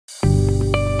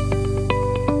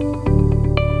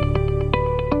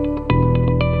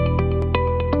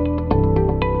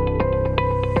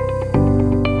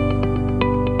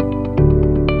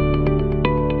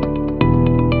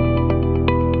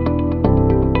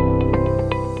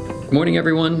Good morning,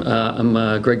 everyone.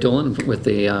 I'm Greg Dolan with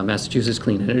the Massachusetts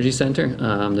Clean Energy Center.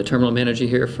 I'm the terminal manager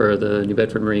here for the New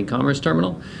Bedford Marine Commerce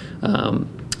Terminal.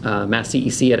 Mass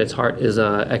CEC at its heart is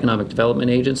an economic development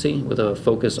agency with a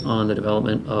focus on the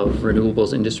development of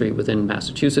renewables industry within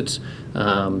Massachusetts,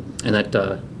 and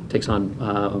that takes on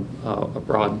a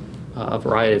broad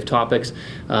variety of topics.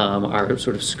 Our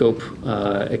sort of scope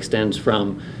extends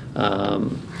from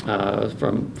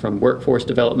workforce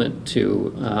development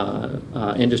to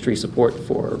industry support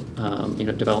for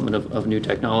development of new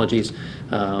technologies,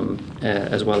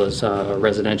 as well as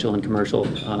residential and commercial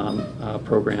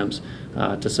programs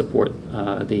to support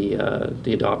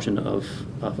the adoption of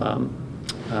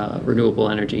renewable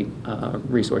energy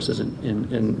resources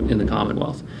in the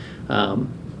Commonwealth.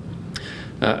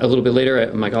 A little bit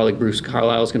later, my colleague Bruce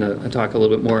Carlisle is going to talk a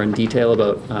little bit more in detail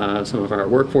about some of our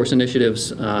workforce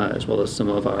initiatives, as well as some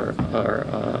of our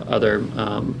other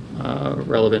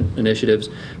relevant initiatives.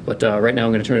 But right now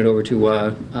I'm going to turn it over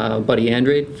to Buddy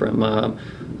Andrade from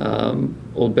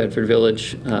Old Bedford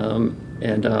Village,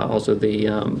 and also the,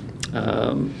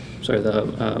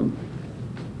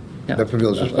 Bedford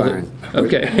Village is fine.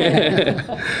 Okay.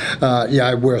 Yeah,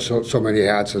 I wear so many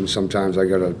hats, and sometimes I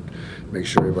got to make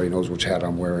sure everybody knows which hat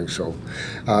I'm wearing. So,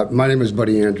 my name is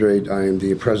Buddy Andrade. I am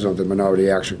the president of the Minority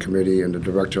Action Committee and the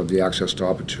director of the Access to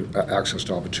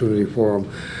Opportunity Forum.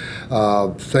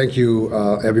 Thank you,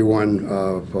 everyone,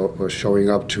 for showing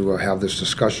up to have this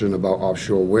discussion about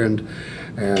offshore wind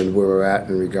and where we're at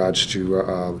in regards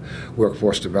to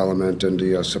workforce development and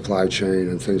the supply chain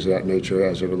and things of that nature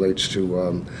as it relates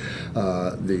to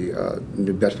the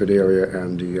New Bedford area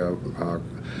and the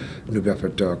New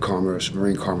Bedford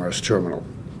Marine Commerce Terminal,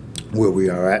 where we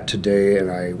are at today.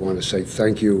 And I want to say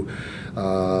thank you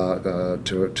to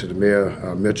the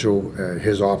Mayor Mitchell and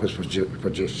his office for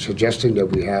just suggesting that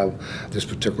we have this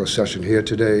particular session here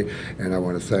today. And I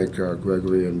want to thank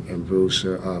Gregory and Bruce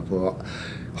for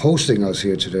hosting us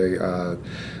here today.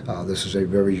 This is a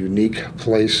very unique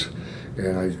place,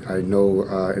 and I know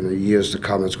in the years to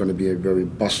come it's going to be a very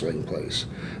bustling place.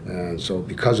 And so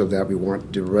because of that, we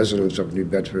want the residents of New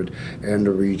Bedford and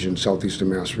the region, Southeastern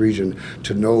Mass region,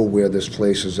 to know where this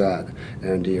place is at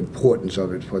and the importance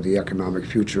of it for the economic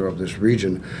future of this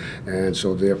region. And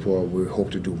so therefore we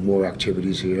hope to do more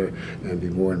activities here and be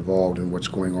more involved in what's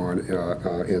going on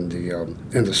in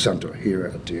the center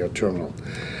here at the terminal.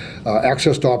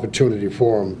 Access to Opportunity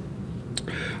Forum.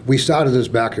 We started this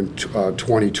back in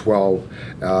 2012.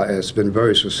 It's been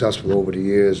very successful over the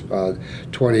years.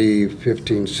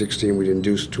 2015, 16, we didn't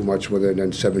do too much with it, and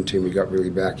then 17, we got really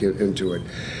back into it.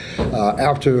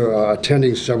 After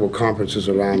attending several conferences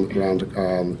around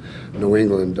New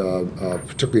England,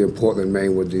 particularly in Portland,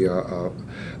 Maine, with the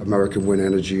American Wind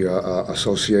Energy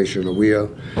Association, AWEA,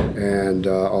 and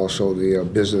also the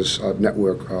Business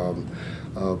Network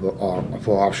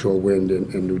for Offshore Wind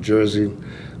in New Jersey.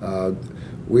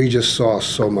 We just saw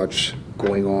so much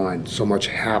going on, so much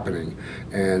happening,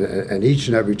 and each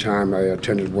and every time I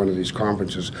attended one of these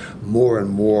conferences, more and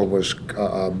more was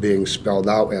being spelled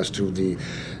out as to the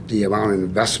amount of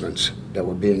investments that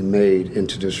were being made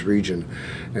into this region.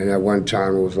 And at one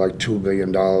time it was like $2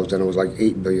 billion, then it was like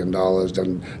 $8 billion,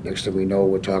 then next thing we know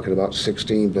we're talking about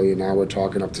 $16 billion, now we're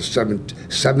talking up to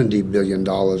 $70 billion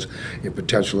in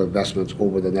potential investments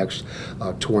over the next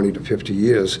 20 to 50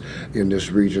 years in this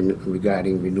region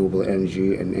regarding renewable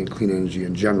energy and clean energy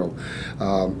in general.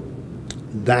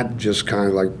 That just kind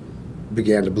of like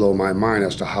began to blow my mind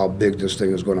as to how big this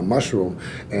thing is going to mushroom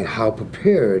and how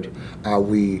prepared are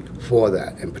we for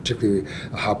that, and particularly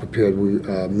how prepared we,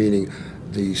 meaning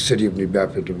the city of New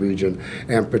Bedford, the region,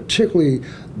 and particularly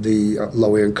the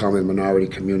low-income and minority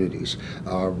communities.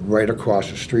 Right across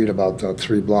the street, about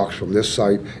 3 blocks from this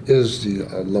site, is the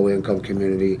low-income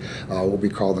community, what we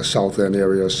call the South End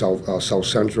area, South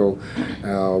Central,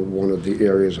 one of the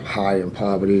areas of high in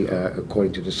poverty,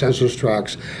 according to the census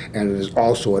tracts, and it is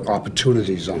also an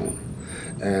opportunity zone.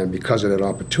 And because of that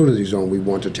opportunity zone, we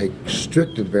want to take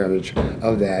strict advantage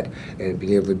of that and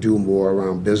be able to do more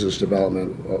around business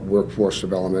development, workforce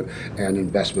development, and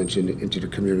investments into the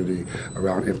community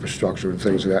around infrastructure and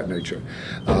things of that nature.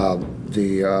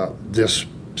 This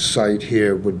site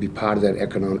here would be part of that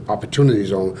economic opportunity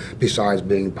zone, besides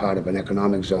being part of an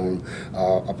economic zone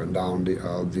up and down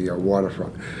the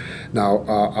waterfront. Now,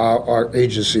 our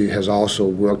agency has also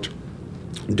worked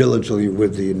diligently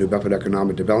with the New Bedford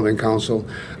Economic Development Council.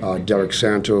 Derek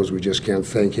Santos, we just can't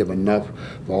thank him enough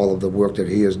for all of the work that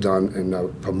he has done in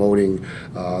promoting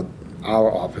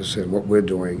our office and what we're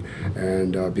doing,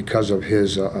 and because of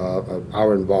his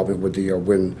our involvement with the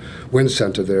Wind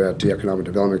Center there at the Economic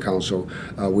Development Council,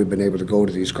 we've been able to go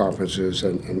to these conferences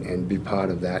and be part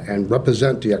of that and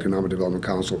represent the Economic Development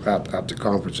Council at the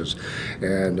conferences,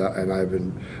 and I've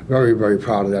been very, very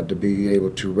proud of that, to be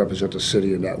able to represent the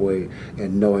city in that way,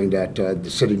 and knowing that the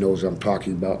city knows I'm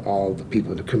talking about all the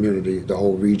people in the community, the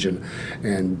whole region,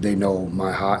 and they know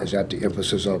my heart is at the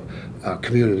emphasis of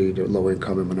community, the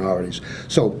low-income and minorities.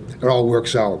 So it all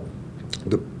works out.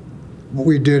 What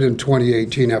we did in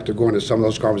 2018, after going to some of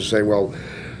those conferences, saying, well,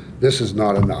 this is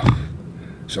not enough,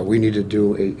 so we need to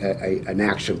do an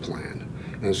action plan.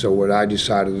 And so what I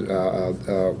decided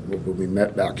when we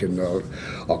met back in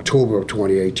October of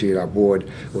 2018, our board,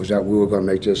 was that we were going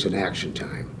to make this an action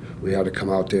time. We had to come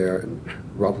out there and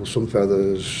ruffle some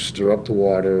feathers, stir up the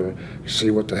water, see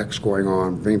what the heck's going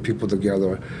on, bring people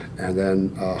together, and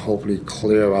then hopefully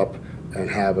clear up and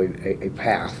have a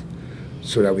path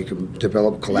so that we can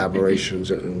develop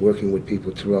collaborations and working with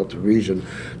people throughout the region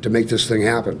to make this thing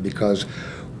happen. Because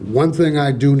one thing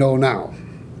I do know now,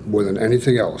 more than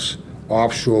anything else,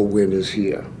 offshore wind is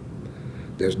here.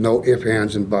 There's no ifs,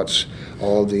 ands, and buts.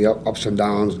 All the ups and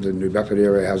downs the New Bedford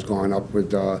area has gone up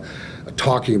with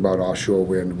talking about offshore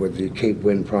wind, with the Cape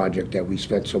Wind project that we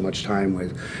spent so much time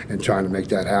with and trying to make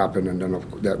that happen, and then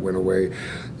that went away.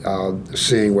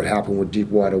 Seeing what happened with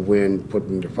Deepwater Wind,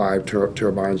 putting the 5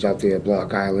 turbines out there at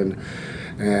Block Island.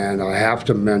 And I have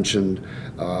to mention,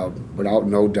 without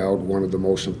no doubt, one of the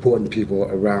most important people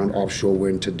around offshore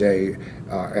wind today,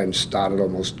 and started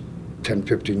almost 10,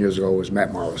 15 years ago, was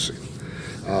Matt Morrissey,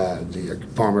 the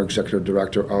former executive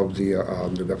director of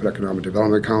the Bedford Economic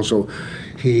Development Council.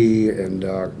 He and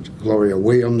Gloria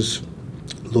Williams,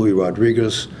 Louis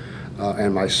Rodriguez,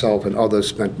 and myself and others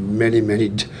spent many,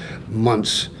 many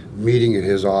months meeting in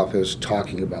his office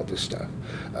talking about this stuff.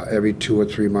 Every 2 or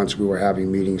 3 months we were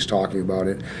having meetings talking about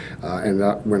it, and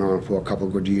that went on for a couple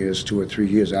of good years, 2 or 3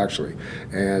 years actually.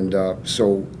 And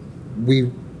so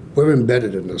we're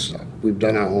embedded in this stuff. We've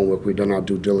done our homework, we've done our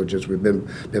due diligence, we've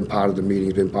been part of the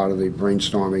meetings, been part of the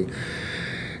brainstorming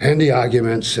and the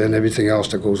arguments and everything else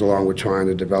that goes along with trying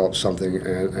to develop something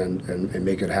and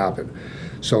make it happen.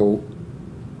 So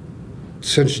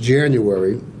since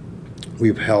January,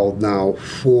 we've held now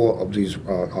 4 of these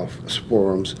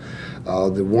forums.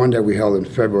 The one that we held in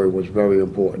February was very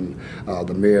important.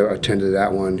 The mayor attended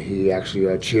that one. He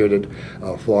actually chaired it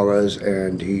for us,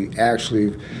 and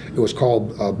it was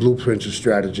called Blueprints and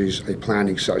Strategies, a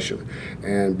planning session.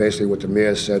 And basically what the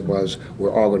mayor said was,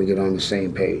 we're all going to get on the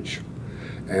same page.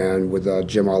 And with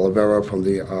Jim Oliveira from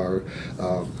the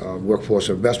Workforce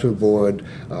Investment Board,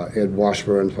 Ed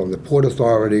Washburn from the Port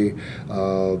Authority,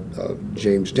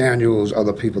 James Daniels,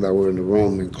 other people that were in the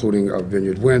room, including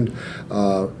Vineyard Wind,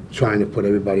 trying to put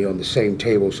everybody on the same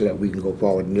table so that we can go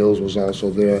forward. Nils was also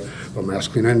there from Mass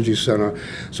Clean Energy Center.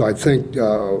 So I think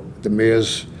the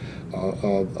mayor's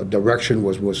direction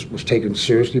was taken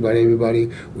seriously by everybody.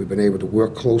 We've been able to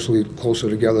work closer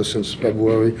together since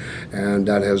February, and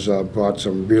that has brought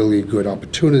some really good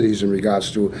opportunities in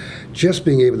regards to just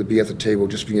being able to be at the table,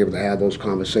 just being able to have those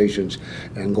conversations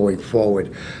and going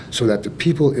forward, so that the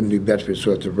people in New Bedford,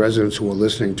 so that the residents who are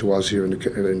listening to us here in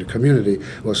the community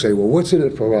will say, well, what's in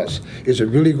it for us? Is it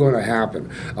really going to happen?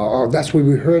 That's where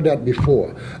we heard that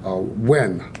before.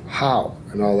 When? How?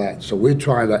 And all that. So we're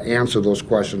trying to answer those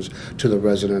questions to the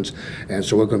residents, and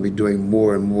so we're going to be doing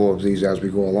more and more of these as we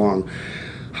go along.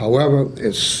 However,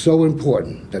 it's so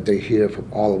important that they hear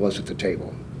from all of us at the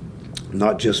table,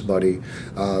 not just Buddy.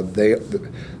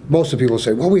 Most of the people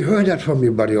say, well, we heard that from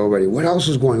you, Buddy, already. What else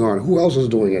is going on? Who else is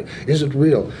doing it? Is it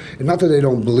real? And not that they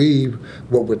don't believe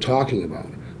what we're talking about,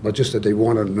 but just that they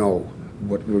want to know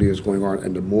what really is going on,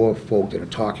 and the more folk that are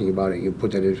talking about it, you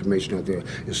put that information out there,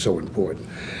 is so important.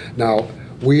 Now,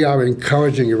 we are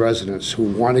encouraging your residents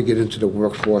who want to get into the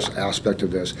workforce aspect of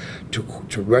this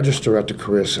to register at the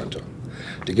Career Center.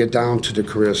 To get down to the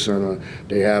Career Center,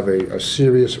 they have a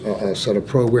serious set of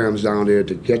programs down there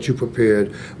to get you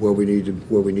prepared where we need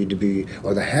to be,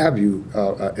 or to have you,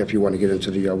 if you want to get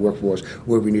into the workforce,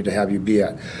 where we need to have you be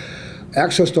at.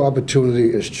 Access to Opportunity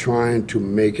is trying to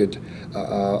make it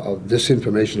this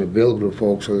information available to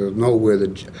folks, so they know where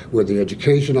the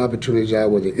education opportunities are,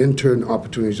 where the intern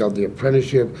opportunities are, the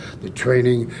apprenticeship, the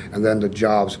training, and then the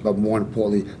jobs, but more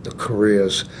importantly, the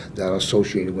careers that are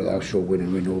associated with offshore wind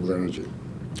and renewable energy.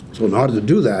 So in order to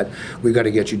do that, we've got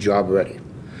to get you job ready.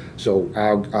 So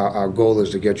our goal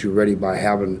is to get you ready by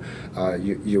having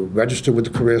you register with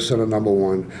the Career Center,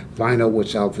 #1, find out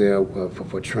what's out there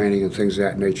for training and things of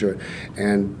that nature,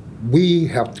 and we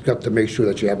have got to make sure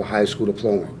that you have a high school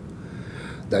diploma.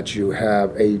 that you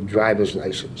have a driver's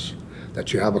license,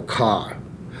 that you have a car,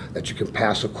 that you can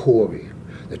pass a query,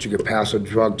 that you can pass a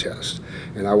drug test.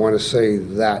 And I want to say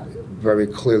that very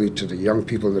clearly to the young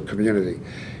people in the community.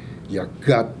 You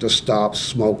got to stop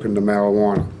smoking the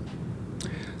marijuana.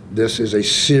 This is a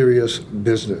serious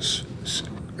business.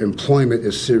 Employment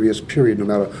is serious, period, no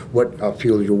matter what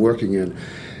field you're working in.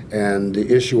 And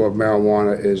the issue of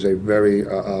marijuana is a very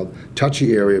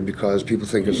touchy area because people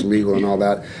think it's legal and all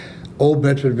that. Old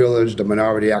Bedford Village, the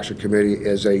Minority Action Committee,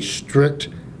 is a strict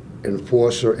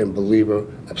enforcer and believer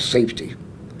of safety.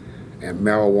 And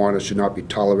marijuana should not be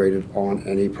tolerated on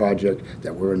any project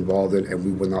that we're involved in, and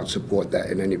we will not support that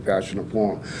in any fashion or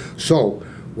form. So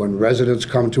when residents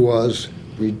come to us,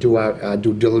 we do our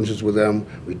due diligence with them.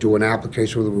 We do an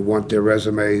application with them. We want their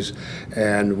resumes,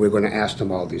 and we're going to ask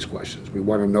them all these questions. We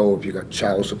want to know if you got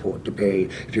child support to pay,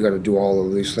 if you got to do all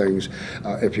of these things,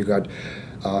 if you got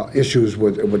issues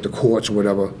with the courts or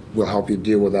whatever. We'll help you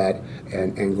deal with that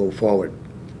and go forward.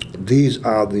 These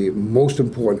are the most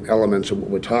important elements of what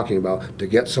we're talking about to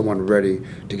get someone ready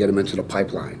to get them into the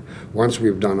pipeline. Once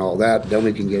we've done all that, then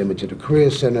we can get them into the Career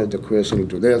Center. The Career Center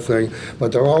do their thing.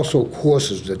 But there are also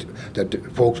courses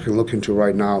that folks can look into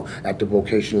right now at the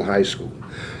vocational high school.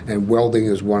 And welding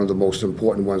is one of the most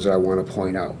important ones that I want to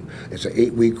point out. It's an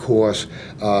 8-week course.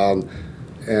 And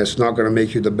it's not going to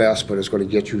make you the best, but it's going to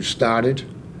get you started.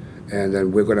 And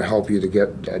then we're going to help you to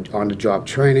get on-the-job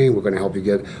training. We're going to help you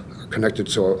get connected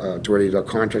to any of the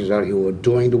contractors out here who are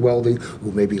doing the welding, who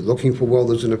may be looking for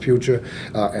welders in the future,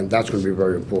 and that's going to be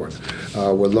very important.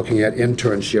 We're looking at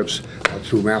internships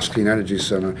through Mass Clean Energy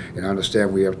Center, and I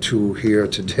understand we have 2 here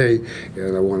today,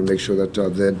 and I want to make sure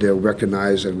that they're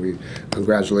recognized, and we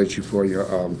congratulate you for your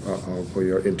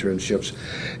internships,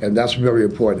 and that's very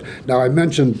important. Now, I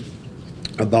mentioned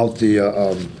about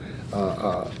the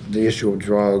issue of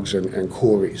drugs and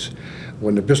quarries.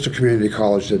 When the Bristol Community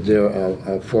College did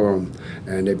their forum,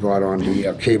 and they brought on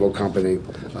the cable company,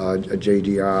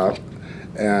 JDR,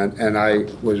 and I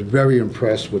was very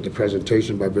impressed with the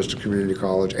presentation by Bristol Community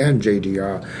College and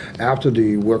JDR. After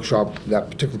the workshop, that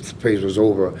particular phase was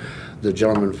over, the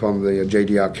gentleman from the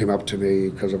JDR came up to me,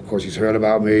 because of course he's heard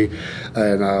about me,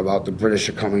 and about the British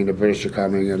are coming,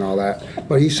 and all that.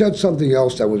 But he said something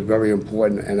else that was very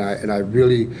important, and I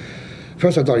really,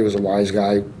 first I thought he was a wise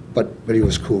guy, but he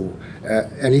was cool.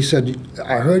 And he said,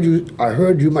 I heard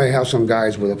you might have some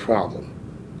guys with a problem.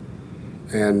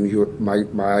 And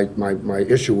my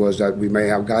issue was that we may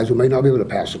have guys who may not be able to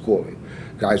pass the query,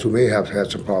 guys who may have had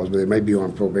some problems, but they may be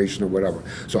on probation or whatever.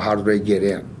 So how do they get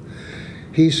in?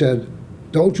 He said,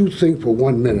 don't you think for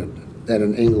 1 minute that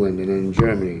in England and in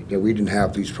Germany that we didn't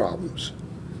have these problems?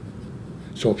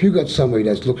 So if you got somebody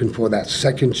that's looking for that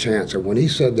second chance, and when he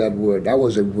said that word, that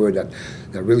was a word that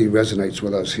really resonates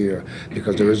with us here,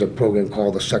 because there is a program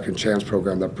called the Second Chance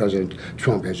Program that President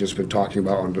Trump has just been talking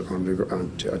about on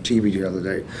TV the other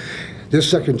day. This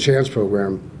Second Chance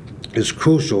Program is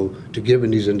crucial to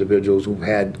giving these individuals who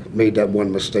had made that one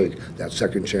mistake that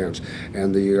second chance.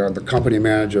 And the company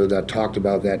manager that talked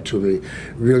about that to me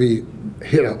really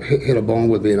hit a bone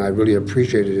with me, and I really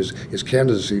appreciated his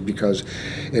candidacy, because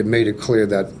it made it clear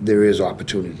that there is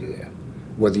opportunity there,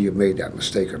 whether you made that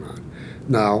mistake or not.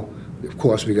 Now, of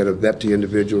course, we got to vet the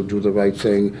individual, do the right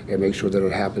thing, and make sure that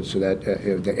it happens so that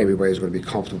everybody is going to be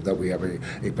comfortable that we have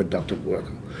a productive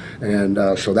worker. And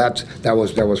so that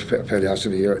was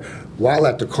fantastic to hear. While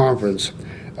at the conference,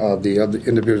 the other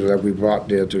individuals that we brought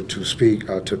there to speak,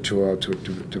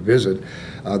 to visit,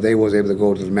 they was able to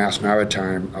go to the Mass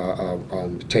Maritime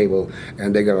table,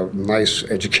 and they got a nice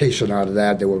education out of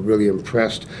that. They were really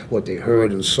impressed what they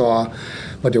heard and saw,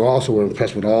 but they also were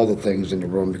impressed with all the things in the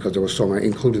room, because there was so many,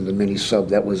 including the mini sub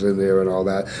that was in there and all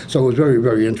that. So it was very,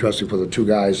 very interesting for the 2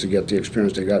 guys to get the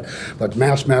experience they got. But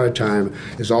Mass Maritime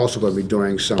is also going to be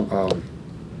doing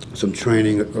some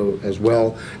training as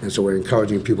well, and so we're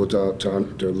encouraging people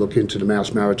to look into the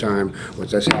Mass Maritime,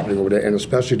 what's happening over there, and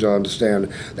especially to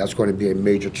understand that's going to be a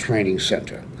major training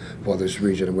center for this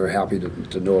region, and we're happy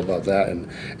to know about that,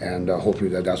 and hopefully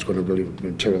that's going to really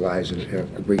materialize in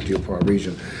a great deal for our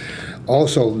region.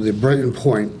 Also, the Brayton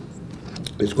Point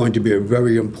is going to be a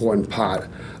very important part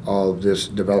of this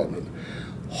development.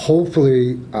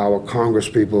 Hopefully, our Congress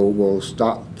people will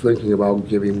stop thinking about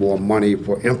giving more money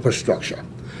for infrastructure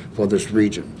for this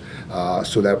region,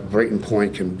 so that Brayton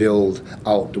Point can build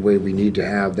out the way we need to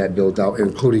have that built out,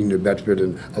 including New Bedford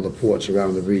and other ports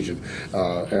around the region.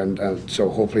 And so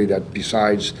hopefully that,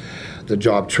 besides the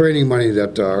job training money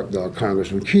that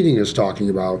Congressman Keating is talking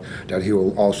about, that he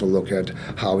will also look at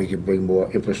how we can bring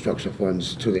more infrastructure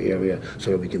funds to the area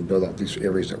so that we can build up these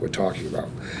areas that we're talking about.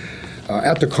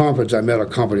 At the conference, I met a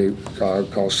company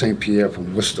called St. Pierre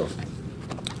from Worcester.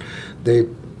 They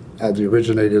are the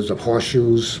originators of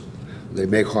horseshoes. They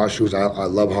make horseshoes. I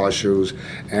love horseshoes.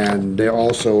 And they're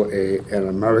also an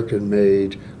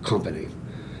American-made company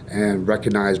and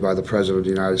recognized by the President of the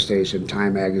United States in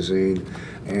Time Magazine.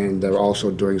 And they're also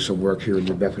doing some work here in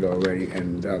New Bedford already.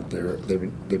 And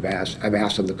I've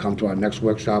asked them to come to our next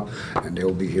workshop, and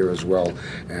they'll be here as well.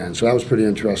 And so that was pretty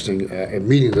interesting in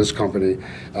meeting this company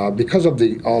because of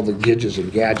all the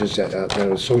gadgets that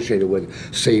are associated with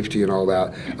safety and all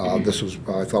that. This was,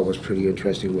 I thought, was pretty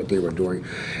interesting what they were doing.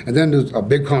 And then there's a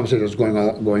big conversation that's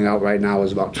going out right now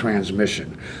is about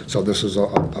transmission. So this is a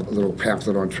little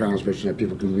pamphlet on transmission that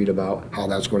people can read about how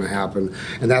that's going to happen.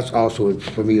 And that's also,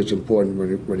 for me, it's important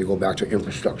when you go back to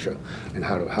infrastructure and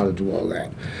how to do all that.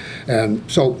 And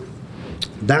so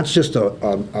that's just a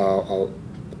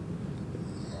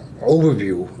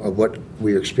overview of what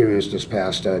we experienced this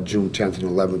past June 10th and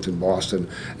 11th in Boston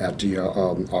at the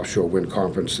Offshore Wind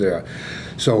Conference there.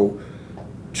 So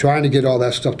trying to get all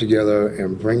that stuff together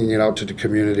and bringing it out to the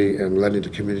community and letting the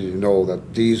community know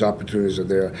that these opportunities are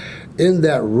there. In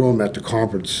that room at the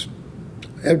conference,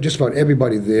 just about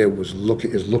everybody there is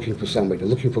looking for somebody. They're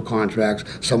looking for contracts,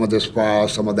 some of this far,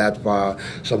 some of that far,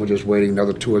 some are just waiting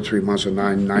another 2 or 3 months or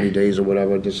 90 days or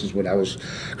whatever. This is what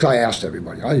because I asked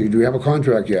everybody, do you have a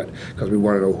contract yet? Because we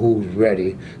want to know who's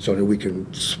ready so that we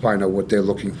can find out what they're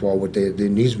looking for, what their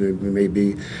needs may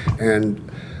be. And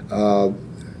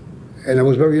it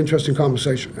was a very interesting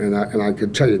conversation, and I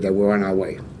could tell you that we're on our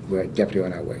way. We're definitely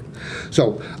on our way.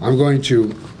 So I'm going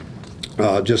to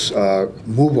just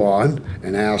move on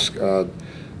and ask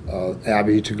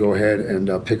Abby to go ahead and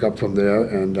pick up from there,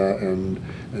 and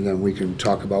then we can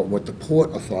talk about what the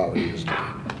Port Authority is doing.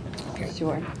 Okay.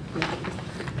 Sure.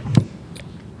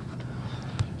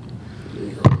 There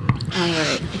you go. All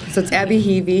right. So it's Abby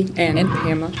Heavey and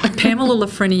Pamela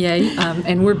Lafreniere,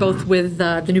 and we're both with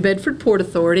the New Bedford Port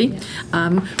Authority.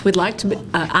 We'd like to.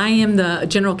 I am the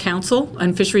General Counsel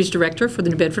and Fisheries Director for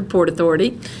the New Bedford Port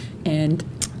Authority, and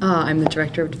I'm the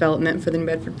Director of Development for the New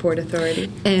Bedford Port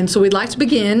Authority. And so we'd like to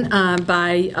begin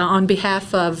by, on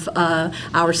behalf of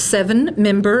our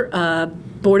 7-member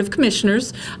Board of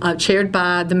Commissioners, chaired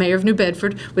by the Mayor of New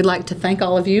Bedford, we'd like to thank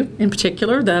all of you, in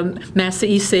particular the Mass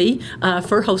CEC,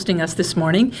 for hosting us this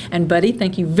morning. And Buddy,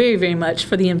 thank you very, very much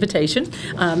for the invitation.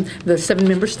 The 7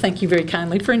 members, thank you very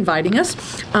kindly for inviting us.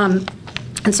 And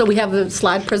so we have a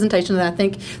slide presentation that I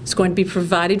think is going to be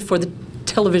provided for the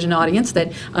television audience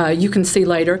that you can see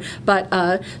later.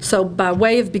 But so by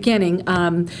way of beginning,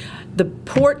 the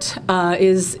port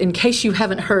is, in case you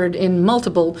haven't heard in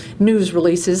multiple news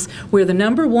releases, we're the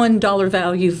 #1 dollar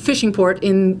value fishing port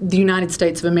in the United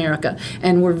States of America,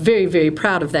 and we're very, very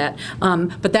proud of that.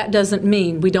 But that doesn't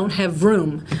mean we don't have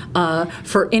room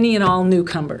for any and all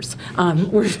newcomers.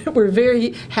 We're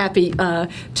very happy to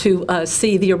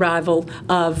see the arrival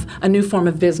of a new form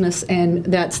of business, and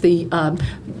that's the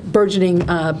burgeoning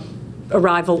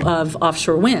arrival of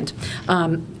offshore wind.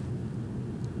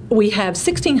 We have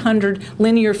 1,600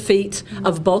 linear feet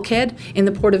of bulkhead in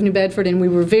the Port of New Bedford, and we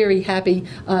were very happy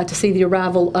to see the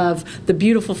arrival of the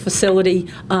beautiful facility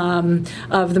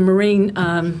of the Marine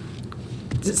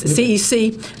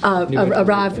CEC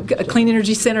arrived, Clean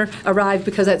Energy Center arrived,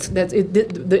 because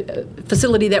the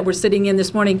facility that we're sitting in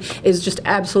this morning is just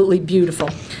absolutely beautiful.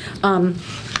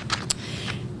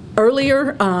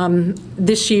 Earlier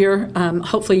this year,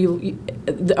 hopefully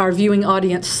our viewing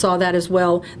audience saw that as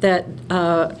well, that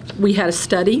we had a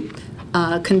study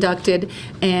conducted,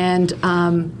 and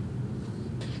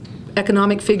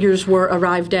economic figures were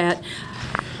arrived at,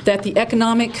 that the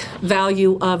economic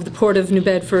value of the Port of New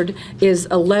Bedford is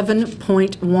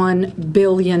 $11.1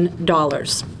 billion.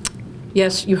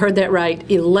 Yes, you heard that right,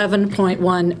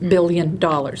 $11.1 billion.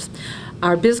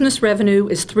 Our business revenue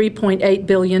is $3.8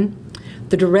 billion.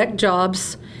 The direct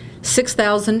jobs,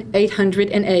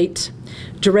 6,808.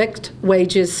 Direct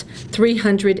wages,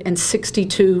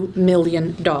 $362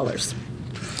 million.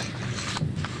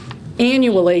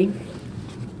 Annually,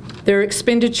 there are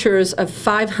expenditures of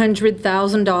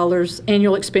 $500,000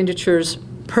 annual expenditures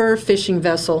per fishing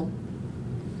vessel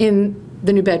in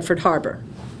the New Bedford Harbor.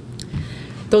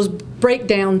 Those break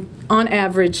down, on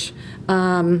average,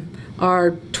 are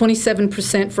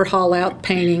 27% for haul-out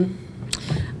painting.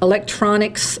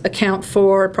 Electronics account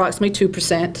for approximately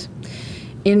 2%.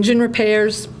 Engine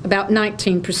repairs, about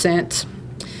 19%.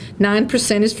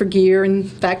 9% is for gear and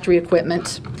factory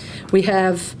equipment. We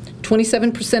have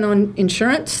 27% on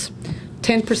insurance,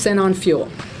 10% on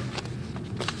fuel.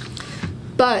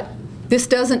 But this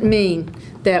doesn't mean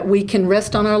that we can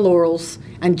rest on our laurels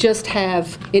and just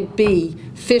have it be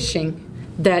fishing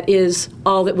that is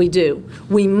all that we do.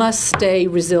 We must stay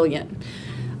resilient.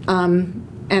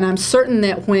 And I'm certain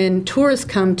that when tourists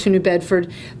come to New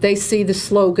Bedford, they see the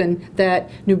slogan that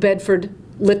New Bedford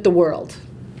lit the world.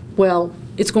 Well,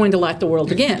 it's going to light the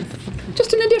world again,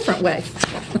 just in a different way.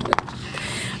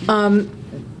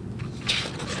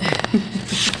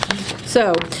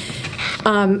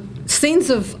 Scenes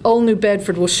of old New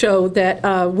Bedford will show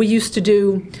that we used to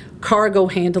do cargo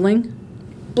handling,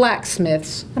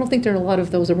 blacksmiths, I don't think there are a lot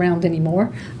of those around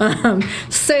anymore,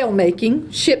 sail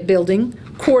making, shipbuilding,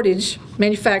 cordage,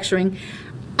 manufacturing,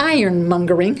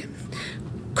 ironmongering,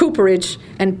 cooperage,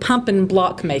 and pump and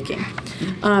block making.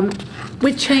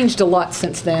 We've changed a lot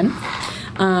since then.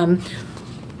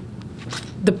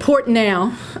 The port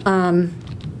now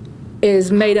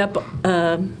is made up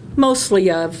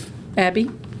mostly of, Abby?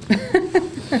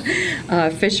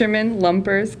 Fishermen,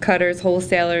 lumpers, cutters,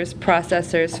 wholesalers,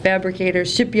 processors,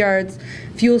 fabricators, shipyards,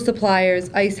 fuel suppliers,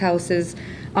 ice houses,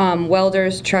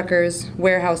 welders, truckers,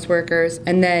 warehouse workers,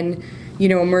 and then,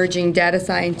 emerging data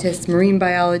scientists, marine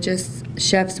biologists,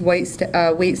 chefs, wait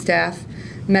staff,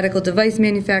 medical device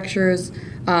manufacturers,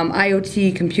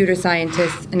 IoT, computer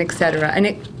scientists, and et cetera. And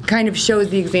it kind of shows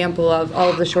the example of all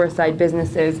of the shoreside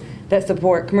businesses that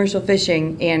support commercial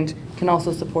fishing and can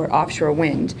also support offshore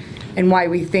wind, and why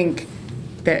we think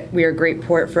that we are a great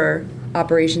port for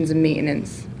operations and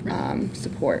maintenance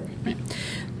support.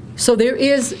 So there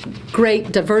is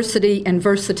great diversity and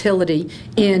versatility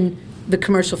in the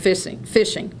commercial fishing.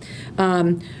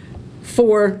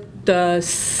 For the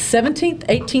 17th,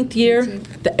 18th year,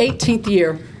 the 18th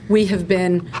year, we have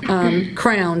been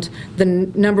crowned the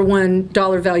 #1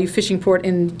 dollar value fishing port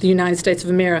in the United States of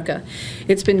America.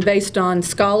 It's been based on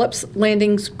scallops,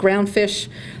 landings, groundfish,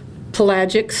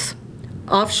 pelagics,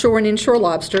 offshore and inshore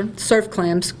lobster, surf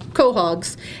clams,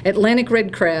 quahogs, Atlantic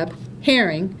red crab,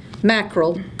 herring,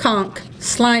 mackerel, conch,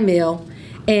 slime eel,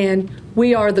 and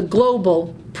we are the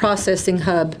global processing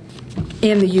hub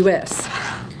in the U.S.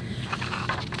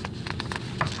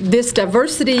 This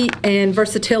diversity and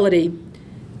versatility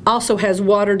also has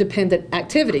water-dependent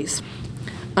activities.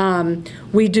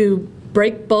 We do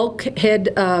break bulk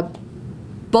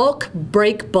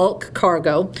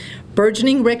cargo,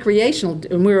 burgeoning recreational,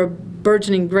 and we're a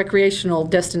burgeoning recreational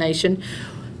destination.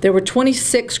 There were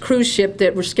 26 cruise ships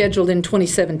that were scheduled in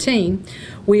 2017.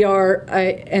 We are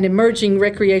an emerging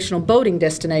recreational boating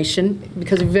destination,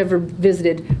 because if you've ever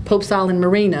visited Pope's Island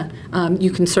Marina,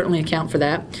 you can certainly account for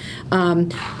that.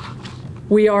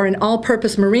 We are an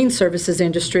all-purpose marine services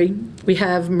industry. We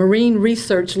have marine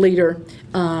research leader.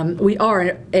 We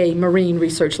are a marine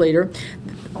research leader.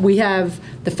 We have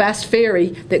the fast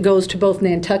ferry that goes to both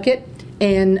Nantucket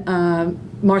and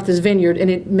Martha's Vineyard, and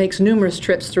it makes numerous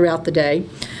trips throughout the day.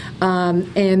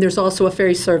 And there's also a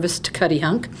ferry service to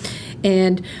Cuttyhunk.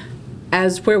 And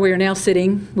as where we are now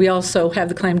sitting, we also have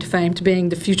the claim to fame to being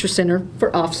the future center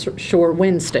for offshore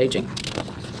wind staging.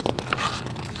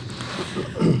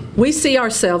 We see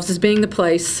ourselves as being the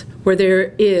place where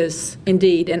there is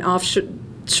indeed an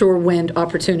offshore wind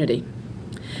opportunity.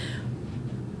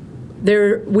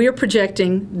 We are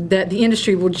projecting that the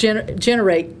industry will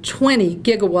generate 20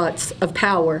 gigawatts of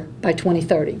power by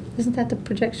 2030. Isn't that the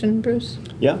projection, Bruce?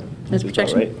 Yeah. That's the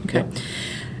projection? Right. Okay. Yeah.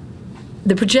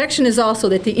 The projection is also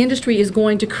that the industry is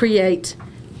going to create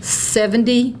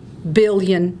 $70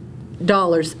 billion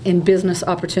in business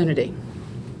opportunity.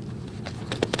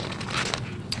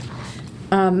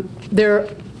 There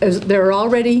are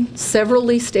already several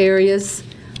leased areas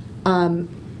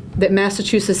that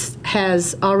Massachusetts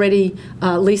has already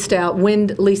leased out,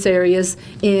 wind lease areas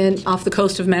off the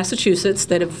coast of Massachusetts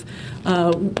that have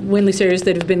wind lease areas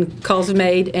that have been calls have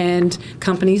made, and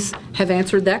companies have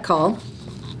answered that call.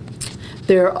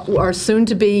 There are soon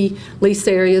to be leased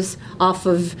areas off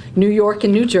of New York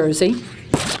and New Jersey.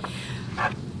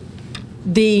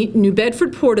 The New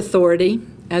Bedford Port Authority,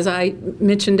 as I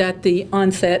mentioned at the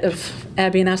onset of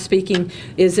Abby and I speaking,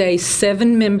 is a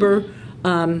 7-member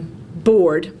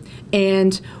board,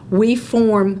 and we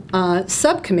form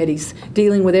subcommittees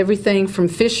dealing with everything from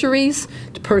fisheries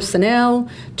to personnel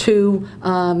to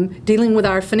dealing with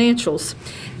our financials.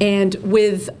 And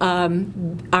with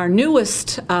our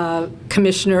newest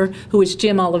commissioner, who is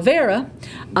Jim Oliveira,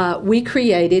 we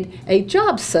created a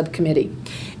jobs subcommittee.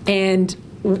 And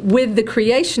with the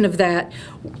creation of that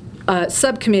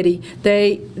subcommittee,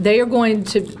 they are going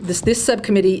to, this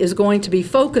subcommittee is going to be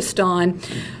focused on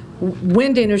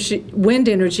wind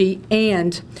energy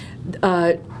and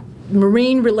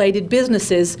marine-related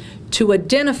businesses to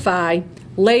identify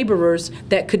laborers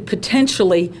that could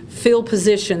potentially fill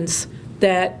positions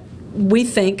that we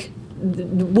think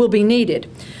will be needed.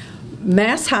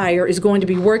 Mass Hire is going to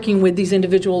be working with these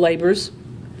individual laborers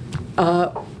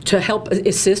to help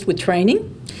assist with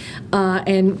training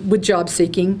and with job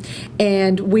seeking.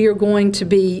 And we are going to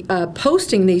be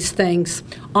posting these things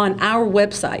on our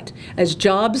website. As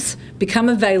jobs become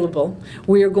available,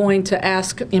 we are going to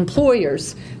ask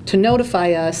employers to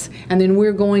notify us, and then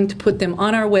we're going to put them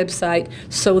on our website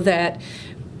so that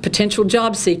potential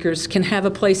job seekers can have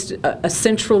a place, a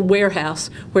central warehouse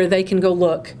where they can go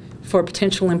look for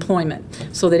potential employment,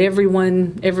 so that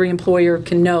every employer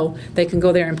can know they can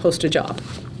go there and post a job.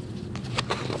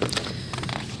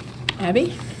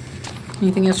 Abby,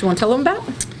 anything else you want to tell them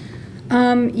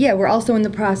about? Yeah, we're also in the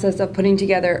process of putting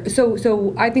together,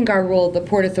 so I think our role, the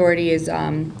Port Authority, is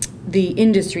the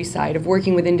industry side of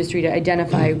working with industry to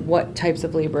identify what types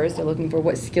of laborers they're looking for,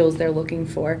 what skills they're looking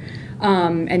for.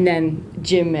 And then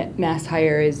Jim at Mass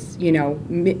Hire is,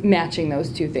 matching those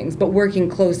two things, but working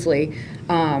closely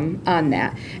on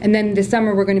that. And then this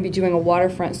summer we're going to be doing a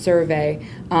waterfront survey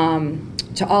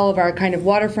to all of our kind of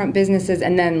waterfront businesses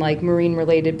and then like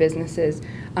marine-related businesses.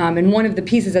 And one of the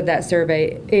pieces of that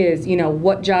survey is,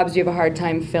 what jobs do you have a hard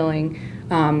time filling?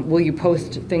 Will you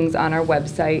post things on our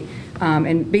website?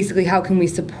 And basically, how can we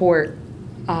support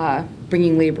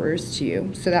bringing laborers to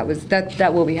you? So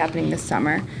that will be happening this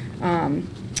summer.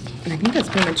 And I think that's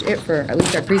pretty much it for at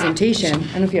least our presentation.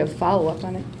 I don't know if you have follow-up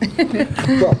on it.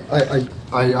 Well,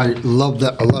 I love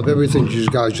that. I love everything you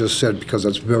guys just said, because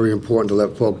it's very important to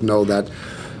let folk know that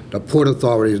the Port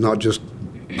Authority is not just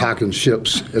packing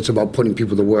ships. It's about putting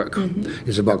people to work. Mm-hmm.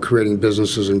 It's about creating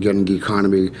businesses and getting the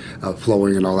economy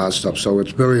flowing and all that stuff. So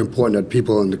it's very important that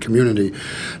people in the community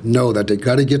know that they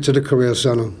got to get to the Career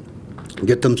Center,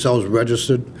 get themselves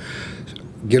registered,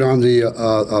 get on the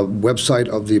website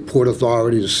of the Port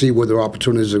Authority to see where their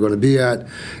opportunities are going to be at,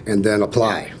 and then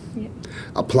apply.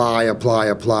 Apply, apply,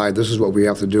 apply. This is what we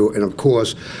have to do. And of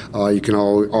course, you can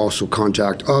also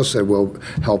contact us, and we'll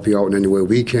help you out in any way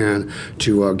we can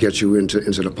to get you into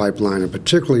the pipeline. And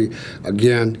particularly,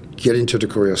 again, getting to the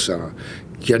Career Center,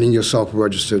 getting yourself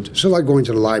registered. It's like going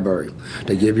to the library.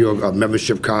 They give you a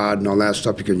membership card and all that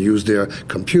stuff. You can use their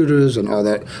computers and all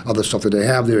that other stuff that they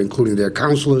have there, including their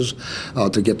counselors,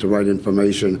 to get the right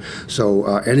information. So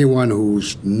anyone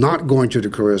who's not going to the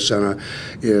Career Center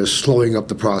is slowing up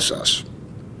the process.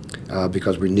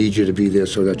 Because we need you to be there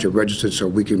so that you're registered, so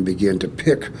we can begin to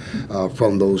pick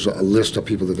from those list of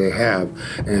people that they have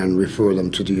and refer them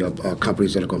to the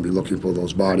companies that are going to be looking for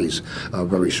those bodies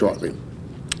very shortly.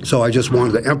 So I just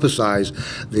wanted to emphasize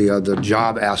the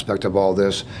job aspect of all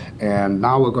this. And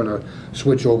now we're going to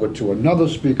switch over to another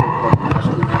speaker from the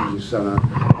National Energy Center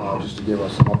just to give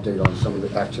us an update on some of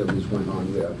the activities going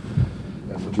on there.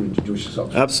 Would you introduce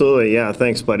yourself? Absolutely, yeah.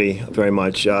 Thanks, buddy, very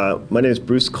much. My name is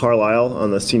Bruce Carlisle.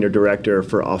 I'm the Senior Director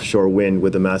for Offshore Wind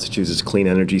with the Massachusetts Clean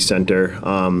Energy Center.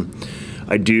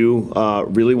 I do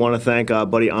really want to thank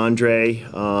Buddy Andre,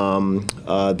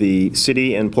 the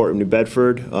City and Port of New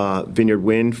Bedford, Vineyard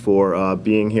Wind, for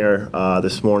being here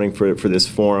this morning for this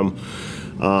forum.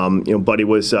 Buddy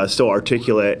was so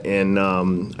articulate in,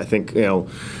 I think,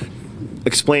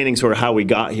 explaining sort of how we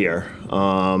got here.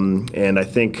 And I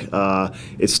think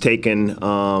it's taken,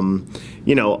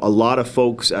 a lot of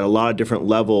folks at a lot of different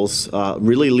levels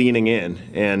really leaning in.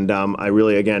 And I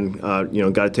really, again,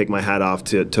 got to take my hat off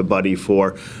to Buddy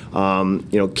for,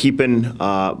 keeping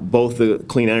both the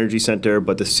Clean Energy Center,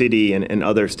 but the city and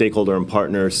other stakeholder and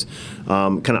partners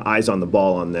kind of eyes on the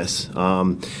ball on this.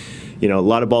 A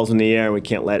lot of balls in the air, and we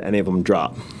can't let any of them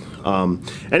drop.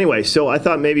 Anyway, so I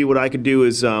thought maybe what I could do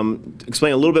is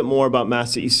explain a little bit more about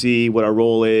Mass CEC, what our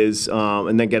role is,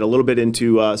 and then get a little bit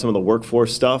into some of the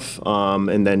workforce stuff,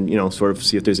 and then sort of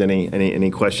see if there's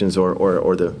any questions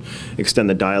or to extend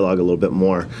the dialogue a little bit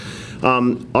more.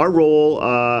 Our role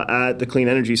at the Clean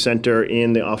Energy Center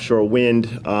in the offshore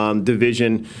wind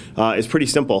division is pretty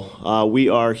simple. We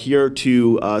are here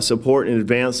to support and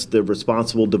advance the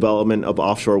responsible development of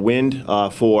offshore wind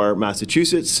for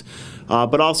Massachusetts,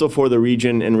 but also for the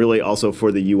region and really also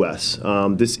for the U.S.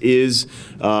 This is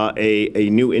a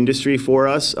new industry for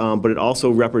us, but it also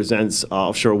represents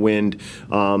offshore wind,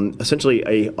 essentially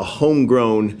a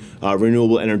homegrown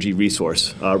renewable energy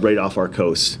resource right off our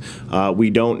coast. We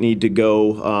don't need to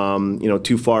go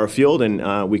too far afield,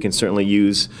 and we can certainly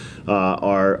use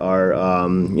our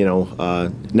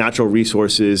natural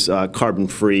resources,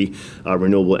 carbon-free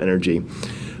renewable energy.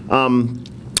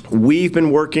 We've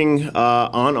been working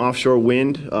on offshore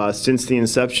wind since the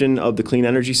inception of the Clean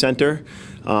Energy Center.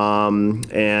 As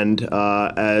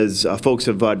folks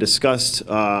have discussed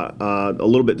a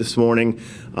little bit this morning,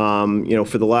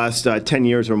 for the last 10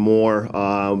 years or more,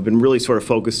 we've been really sort of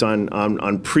focused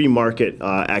on pre-market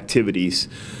activities.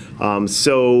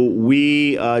 So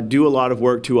we do a lot of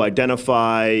work to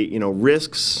identify,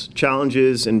 risks,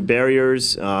 challenges, and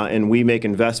barriers, and we make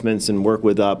investments and work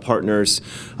with partners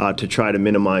to try to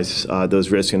minimize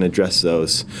those risks and address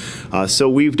those. So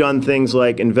we've done things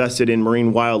like invested in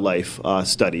marine wildlife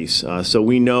studies. So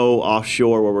we know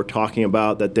offshore where we're talking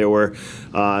about that there were,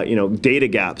 data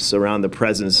gaps around the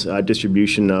presence,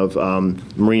 distribution of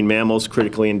marine mammals,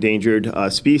 critically endangered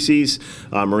species,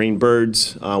 marine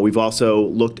birds. We've also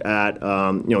looked at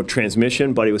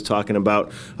transmission. Buddy was talking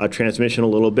about transmission a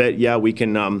little bit. Yeah, we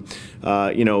can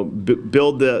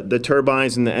build the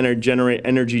turbines and the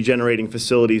energy generating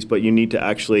facilities, but you need to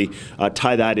actually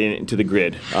tie that into the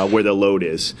grid where the load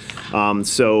is.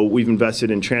 So we've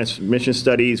invested in transmission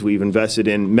studies. We've invested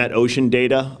in met ocean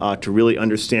data to really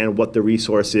understand what the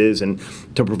resource is and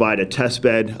to provide a test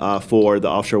bed for the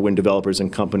offshore wind developers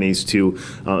and companies to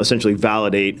essentially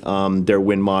validate their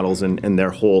wind models and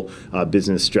their whole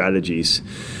business strategies.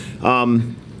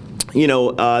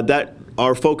 That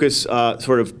our focus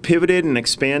sort of pivoted and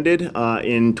expanded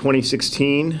in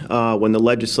 2016 when the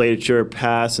legislature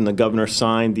passed and the governor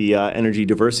signed the Energy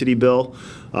Diversity Bill,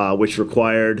 which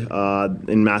required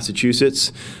in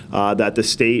Massachusetts that the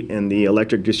state and the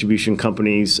electric distribution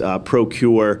companies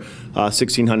procure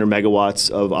 1,600 megawatts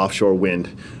of offshore wind.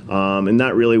 And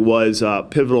that really was a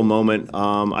pivotal moment,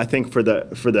 I think, for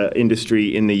the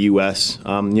industry in the U.S.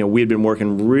 We had been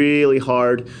working really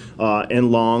hard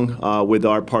and long with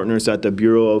our partners at the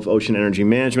Bureau of Ocean Energy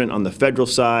Management on the federal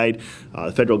side.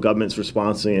 The federal government's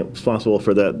responsible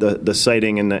for the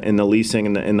siting and the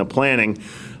leasing and the planning.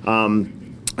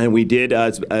 And we did,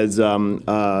 as the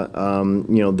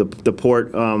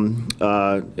port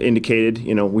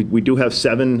indicated, we do have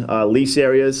 7 lease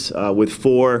areas with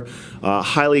 4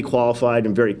 highly qualified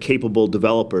and very capable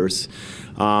developers.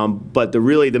 But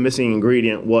the missing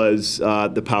ingredient was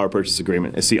the power purchase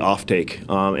agreement. It's the offtake.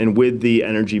 And with the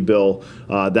energy bill,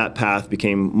 that path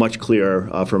became much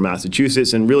clearer for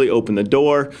Massachusetts and really opened the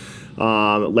door.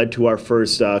 Led to our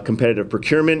first competitive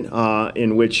procurement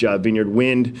in which Vineyard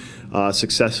Wind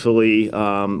successfully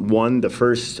won the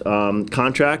first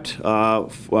contract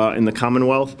in the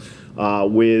Commonwealth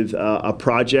with a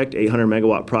project, 800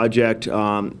 megawatt project,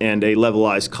 and a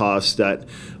levelized cost that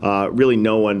really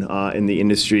no one in the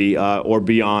industry or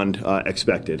beyond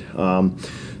expected.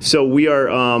 So we are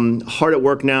hard at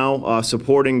work now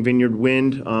supporting Vineyard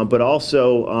Wind, but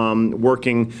also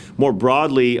working more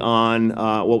broadly on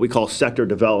what we call sector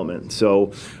development.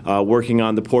 So working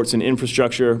on the ports and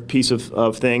infrastructure piece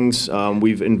of things.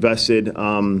 We've invested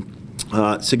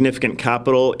significant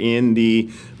capital in the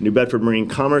New Bedford Marine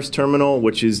Commerce Terminal,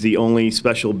 which is the only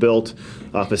special built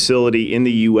facility in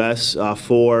the U.S.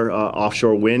 For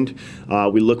offshore wind.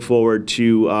 We look forward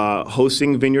to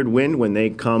hosting Vineyard Wind when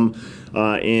they come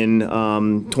in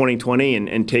 2020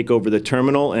 and take over the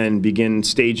terminal and begin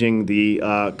staging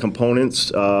the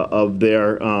components of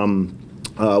their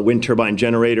wind turbine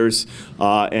generators,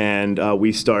 and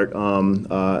we start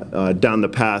down the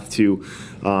path to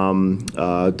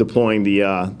deploying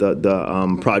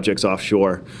the projects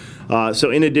offshore.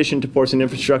 So in addition to ports and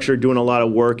infrastructure, doing a lot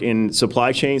of work in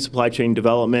supply chain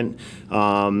development,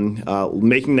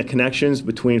 making the connections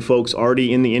between folks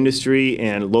already in the industry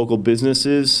and local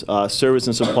businesses, service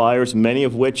and suppliers, many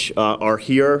of which are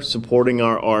here supporting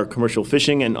our commercial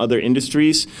fishing and other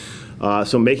industries.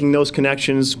 So making those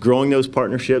connections, growing those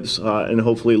partnerships, and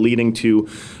hopefully leading to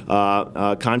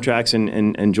contracts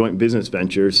and joint business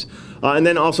ventures. And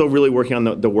then also really working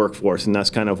on the workforce, and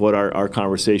that's kind of what our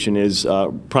conversation is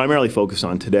primarily focused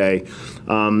on today.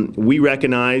 We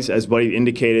recognize, as Buddy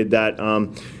indicated, that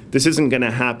this isn't going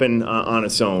to happen on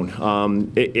its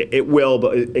own. It will,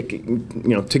 but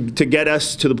to get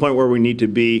us to the point where we need to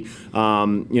be,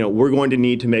 we're going to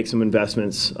need to make some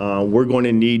investments. We're going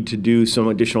to need to do some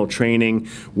additional training.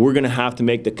 We're going to have to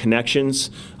make the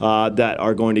connections that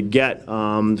are going to get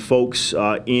folks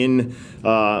in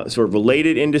sort of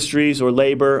related industries or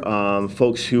labor,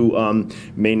 folks who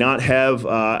may not have,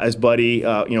 as Buddy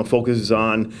focuses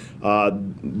on,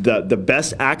 the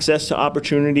best access to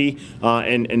opportunity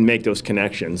and make those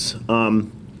connections.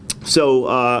 So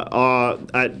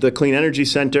at the Clean Energy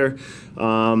Center,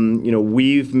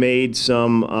 we've made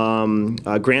some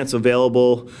grants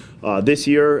available this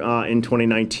year in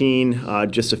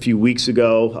 2019. Just a few weeks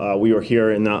ago, we were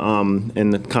here in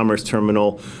the Commerce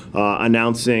Terminal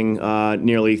announcing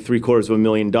nearly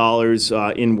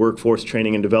 $750,000 in workforce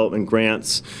training and development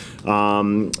grants.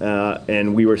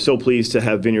 And we were so pleased to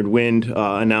have Vineyard Wind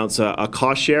announce a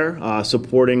cost share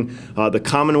supporting the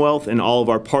Commonwealth and all of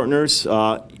our partners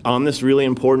on this really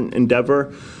important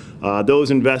endeavor.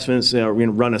 Those investments are going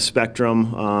to run a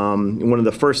spectrum. One of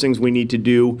the first things we need to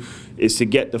do is to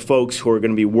get the folks who are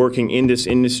going to be working in this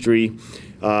industry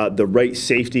the right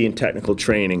safety and technical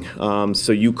training.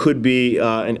 So you could be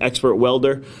an expert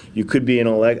welder, you could be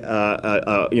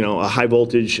a high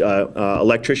voltage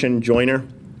electrician joiner,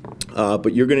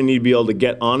 but you're going to need to be able to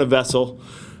get on a vessel,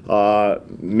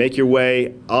 make your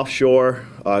way offshore,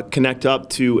 connect up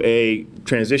to a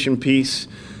transition piece,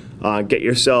 get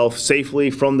yourself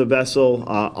safely from the vessel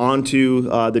onto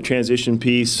the transition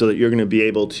piece so that you're going to be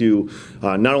able to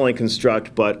not only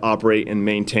construct but operate and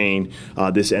maintain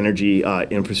this energy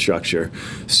infrastructure.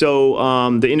 So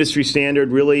the industry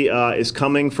standard really is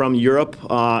coming from Europe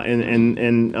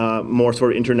and more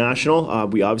sort of international.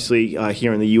 We obviously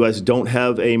here in the U.S. don't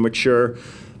have a mature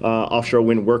offshore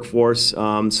wind workforce.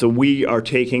 So we are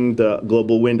taking the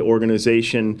Global Wind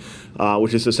Organization,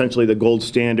 which is essentially the gold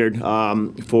standard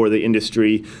for the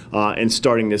industry, and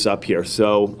starting this up here.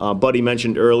 So Buddy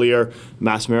mentioned earlier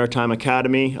Mass Maritime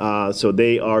Academy. So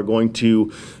they are going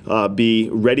to be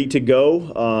ready to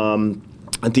go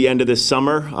at the end of this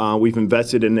summer. We've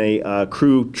invested in a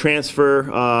crew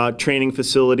transfer training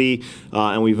facility,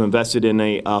 and we've invested in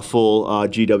a full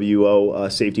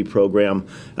GWO safety program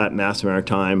at Mass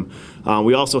Maritime.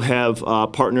 We also have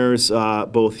partners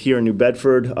both here in New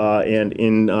Bedford and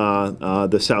in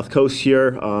the South Coast here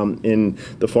in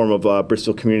the form of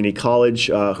Bristol Community College,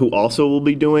 who also will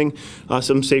be doing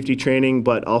some safety training,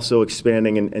 but also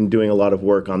expanding and doing a lot of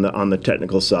work on the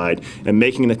technical side and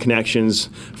making the connections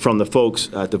from the folks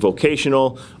at the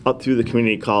vocational up through the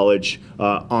community college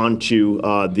onto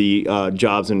the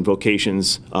jobs and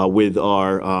vocations with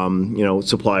our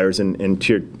suppliers and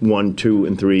tier 1, 2,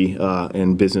 and 3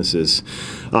 and businesses.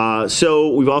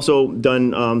 So we've also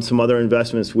done some other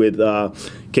investments with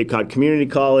Cape Cod Community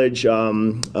College,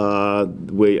 adult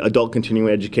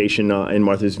continuing education in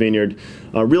Martha's Vineyard,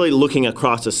 really looking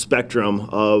across a spectrum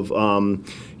of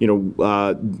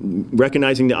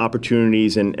recognizing the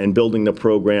opportunities and building the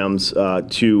programs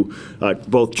to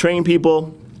both train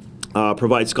people,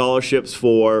 provide scholarships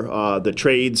for the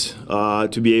trades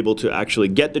to be able to actually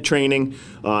get the training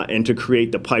and to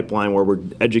create the pipeline where we're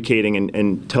educating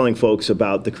and telling folks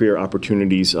about the career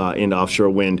opportunities in offshore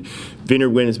wind. Vineyard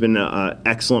Wind has been an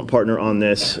excellent partner on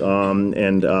this,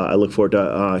 and I look forward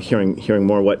to hearing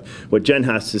more what Jen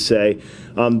has to say.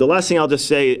 The last thing I'll just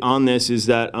say on this is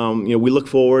that we look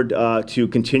forward to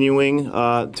continuing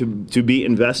to be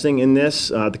investing in this.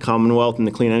 The Commonwealth and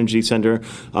the Clean Energy Center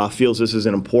feels this is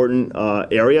an important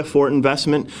area for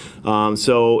investment.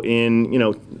 So in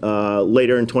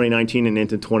later in 2019 and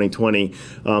into 2020,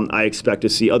 I expect to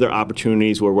see other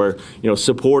opportunities where we're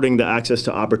supporting the access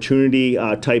to opportunity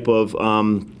type of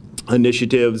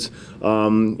initiatives,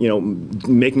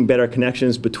 making better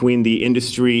connections between the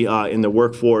industry and the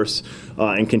workforce,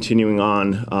 and continuing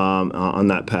on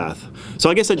that path. So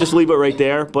I guess I just leave it right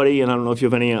there, Buddy, and I don't know if you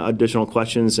have any additional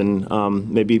questions, and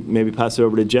maybe pass it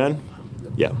over to Jen.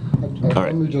 Yeah. All right.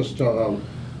 Let me just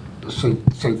say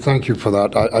thank you for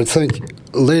that. I think,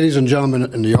 ladies and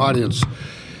gentlemen in the audience,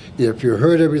 if you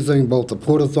heard everything both the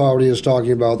Port Authority is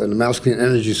talking about and the Mass Clean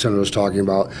Energy Center is talking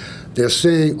about, they're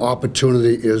saying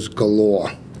opportunity is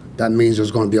galore. That means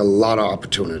there's going to be a lot of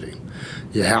opportunity.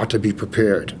 You have to be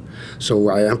prepared. So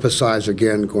I emphasize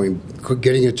again,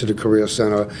 getting into the Career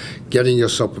Center, getting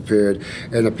yourself prepared.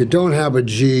 And if you don't have a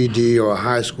GED or a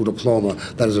high school diploma,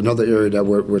 that is another area that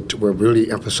we're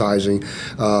really emphasizing.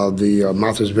 The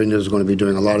Martha's Vineyard is going to be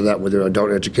doing a lot of that with their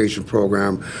adult education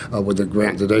program, with the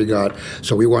grant that they got.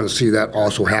 So we want to see that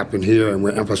also happen here, and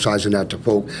we're emphasizing that to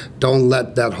folks. Don't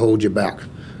let that hold you back.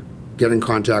 Get in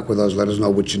contact with us, let us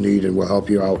know what you need, and we'll help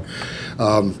you out.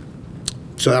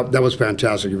 So that was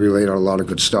fantastic. You relayed on a lot of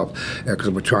good stuff because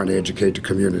we're trying to educate the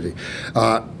community.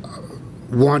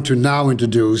 Want to now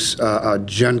introduce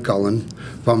Jen Cullen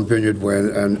from Vineyard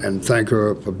Wind and thank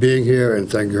her for being here and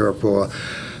thank her for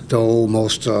the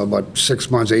almost about 6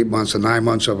 months, 8 months, and 9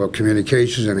 months of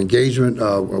communications and engagement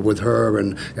with her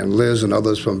and Liz and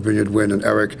others from Vineyard Wind and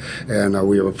Eric. And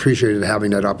we have appreciated having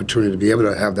that opportunity to be able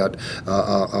to have that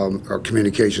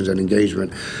communications and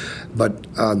engagement. But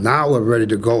now we're ready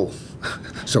to go.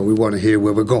 So we want to hear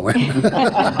where we're going. No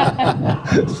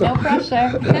pressure.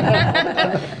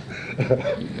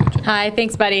 Hi,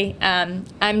 thanks, Buddy.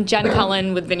 I'm Jen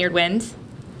Cullen with Vineyard Wind,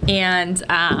 and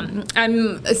I'm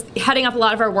heading up a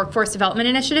lot of our workforce development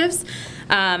initiatives.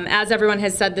 As everyone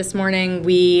has said this morning,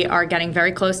 we are getting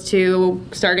very close to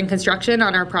starting construction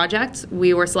on our project.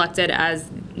 We were selected as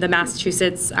the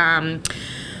Massachusetts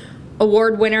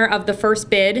award winner of the first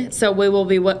bid. So we will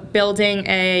be building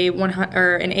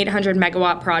an 800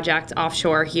 megawatt project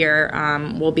offshore here.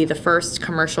 Will be the first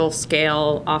commercial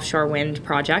scale offshore wind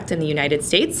project in the United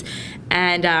States.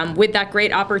 And with that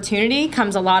great opportunity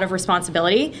comes a lot of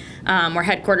responsibility. We're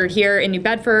headquartered here in New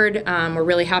Bedford. We're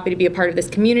really happy to be a part of this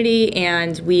community,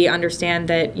 and we understand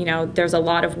that there's a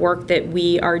lot of work that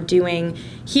we are doing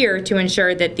here to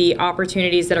ensure that the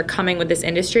opportunities that are coming with this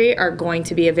industry are going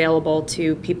to be available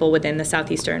to people within the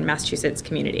southeastern Massachusetts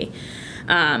community.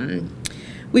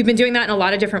 We've been doing that in a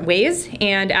lot of different ways,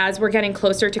 and as we're getting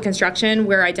closer to construction,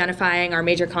 we're identifying our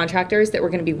major contractors that we're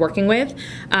going to be working with.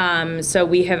 So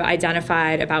we have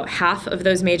identified about half of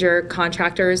those major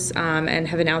contractors and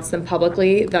have announced them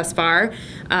publicly thus far.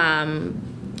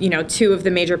 Two of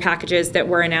the major packages that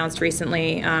were announced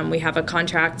recently, we have a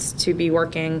contract to be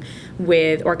working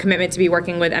with, or commitment to be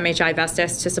working with MHI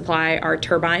Vestas to supply our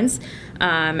turbines.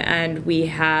 And we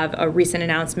have a recent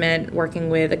announcement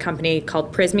working with a company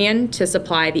called Prysmian to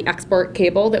supply the export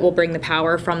cable that will bring the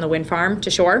power from the wind farm to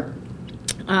shore.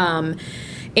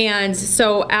 And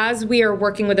so as we are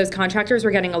working with those contractors,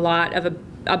 we're getting a lot of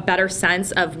a better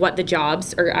sense of what the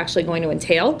jobs are actually going to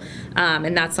entail.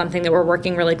 And that's something that we're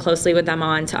working really closely with them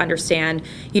on to understand.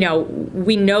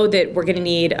 We know that we're going to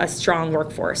need a strong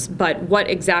workforce, but what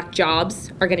exact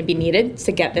jobs are going to be needed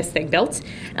to get this thing built?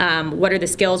 What are the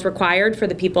skills required for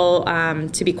the people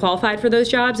to be qualified for those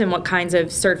jobs, and what kinds of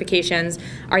certifications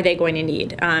are they going to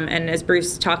need? And as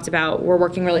Bruce talked about, we're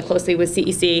working really closely with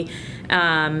CEC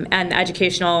and the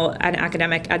educational and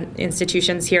academic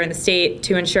institutions here in the state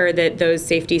to ensure that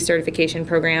those safety certification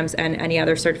programs and any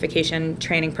other certification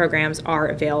training programs are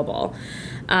available.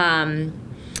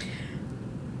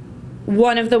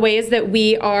 One of the ways that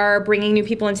we are bringing new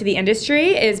people into the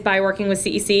industry is by working with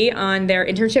CEC on their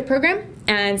internship program.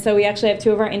 And so we actually have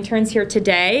two of our interns here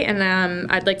today, and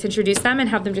I'd like to introduce them and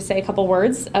have them just say a couple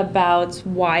words about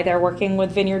why they're working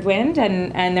with Vineyard Wind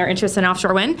and their interest in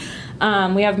offshore wind.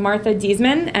 We have Martha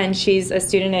Diesman, and she's a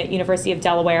student at University of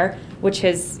Delaware, which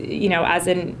has, as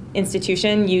an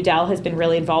institution, UDel has been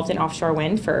really involved in offshore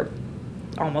wind for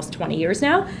almost 20 years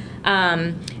now.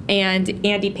 And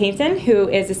Andy Paynton, who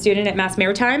is a student at Mass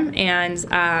Maritime. And,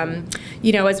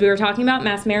 as we were talking about,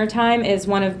 Mass Maritime is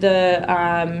one of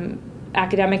the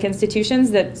academic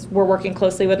institutions that we're working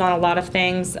closely with on a lot of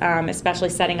things, especially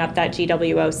setting up that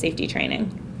GWO safety training.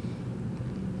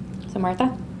 So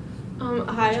Martha?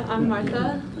 Hi, I'm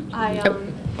Martha.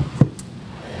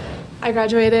 I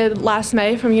graduated last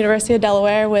May from University of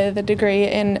Delaware with a degree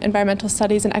in environmental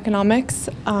studies and economics.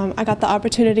 I got the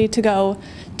opportunity to go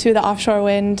to the offshore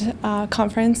wind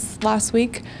conference last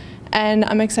week, and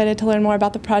I'm excited to learn more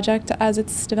about the project as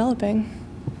it's developing.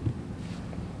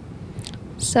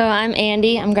 So I'm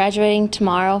Andy. I'm graduating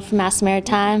tomorrow from Mass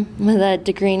Maritime with a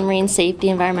degree in marine safety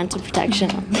and environmental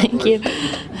protection. Thank you.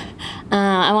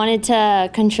 I wanted to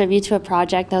contribute to a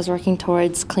project that was working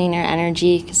towards cleaner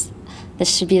energy, because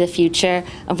this should be the future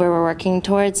of where we're working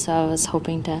towards, so I was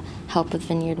hoping to help with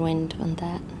Vineyard Wind on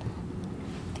that.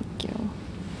 Thank you.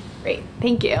 Great,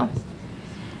 thank you.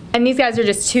 And these guys are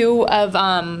just two of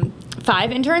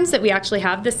 5 interns that we actually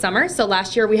have this summer. So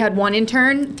last year we had 1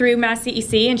 intern through Mass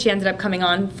CEC, and she ended up coming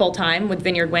on full-time with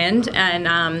Vineyard Wind.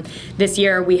 And this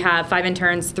year we have 5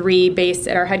 interns, 3 based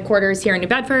at our headquarters here in New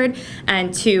Bedford,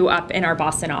 and 2 up in our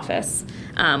Boston office,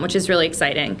 which is really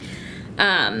exciting.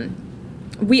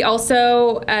 We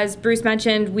also, as Bruce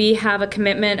mentioned, we have a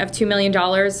commitment of $2 million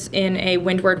in a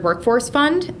Windward Workforce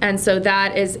Fund. And so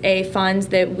that is a fund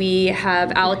that we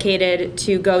have allocated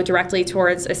to go directly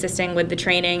towards assisting with the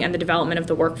training and the development of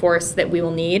the workforce that we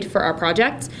will need for our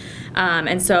project.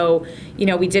 And so,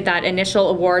 we did that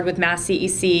initial award with Mass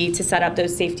CEC to set up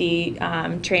those safety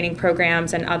training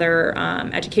programs and other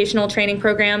educational training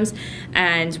programs.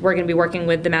 And we're going to be working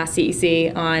with the Mass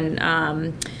CEC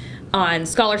on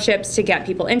scholarships to get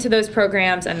people into those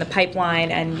programs and the pipeline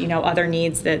and other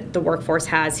needs that the workforce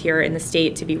has here in the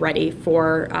state to be ready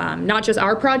for not just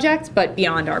our project, but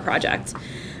beyond our project.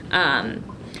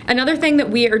 Another thing that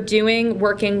we are doing,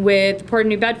 working with Port of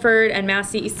New Bedford and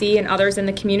Mass CEC and others in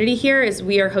the community here, is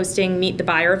we are hosting Meet the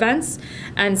Buyer events.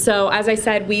 And so, as I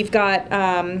said, we've got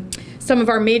some of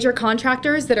our major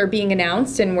contractors that are being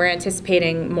announced, and we're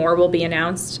anticipating more will be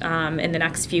announced in the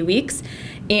next few weeks.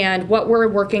 And what we're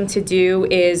working to do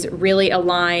is really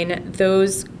align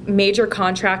those major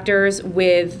contractors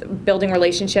with building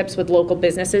relationships with local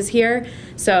businesses here.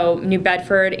 So New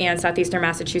Bedford and Southeastern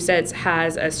Massachusetts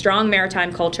has a strong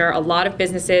maritime culture, a lot of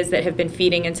businesses that have been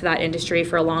feeding into that industry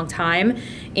for a long time.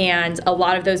 And a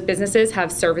lot of those businesses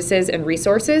have services and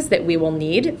resources that we will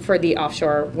need for the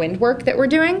offshore wind work that we're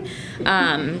doing.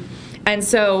 And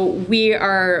so we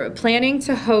are planning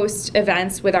to host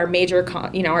events with our major,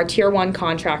 our tier 1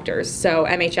 contractors, so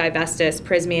MHI, Vestas,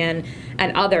 Prysmian,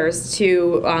 and others,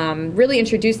 to really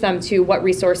introduce them to what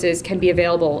resources can be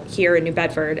available here in New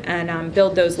Bedford and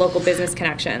build those local business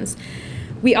connections.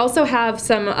 We also have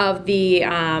some of the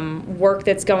work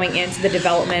that's going into the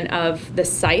development of the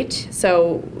site,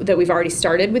 so that we've already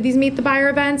started with these Meet the Buyer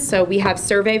events. So we have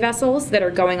survey vessels that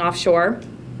are going offshore.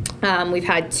 We've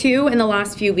had 2 in the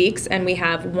last few weeks, and we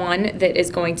have 1 that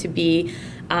is going to be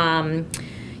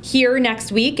here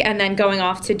next week, and then going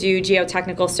off to do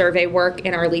geotechnical survey work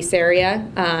in our lease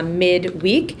area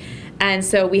mid-week. And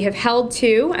so we have held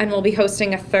 2, and we'll be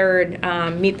hosting a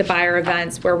 3rd Meet the Buyer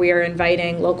events, where we are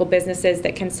inviting local businesses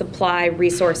that can supply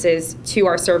resources to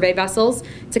our survey vessels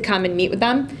to come and meet with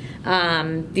them.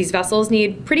 These vessels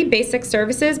need pretty basic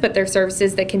services, but they're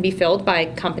services that can be filled by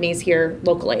companies here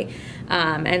locally.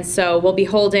 And so we'll be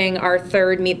holding our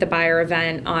 3rd Meet the Buyer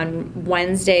event on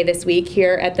Wednesday this week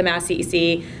here at the Mass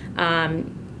CEC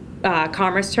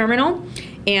Commerce Terminal.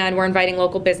 And we're inviting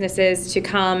local businesses to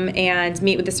come and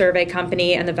meet with the survey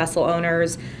company and the vessel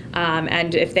owners.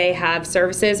 And if they have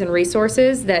services and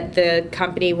resources that the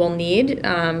company will need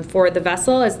for the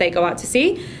vessel as they go out to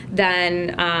sea,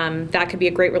 then that could be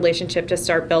a great relationship to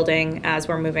start building as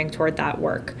we're moving toward that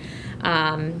work.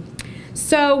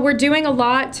 So we're doing a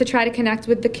lot to try to connect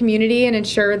with the community and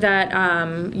ensure that,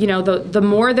 the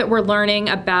more that we're learning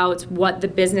about what the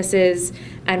businesses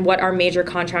and what our major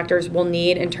contractors will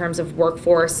need in terms of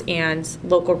workforce and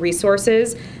local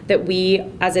resources, that we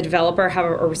as a developer have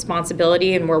a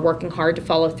responsibility, and we're working hard to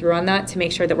follow through on that to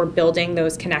make sure that we're building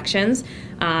those connections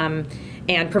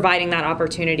and providing that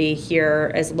opportunity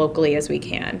here as locally as we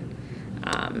can.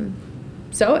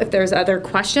 So if there's other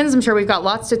questions, I'm sure we've got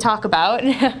lots to talk about.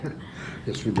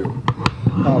 Yes, we do.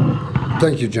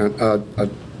 Thank you, Jen.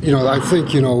 I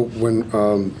think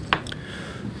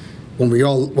when we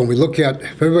look at,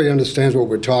 if everybody understands what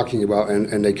we're talking about,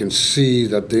 and they can see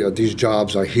that these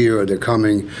jobs are here, they're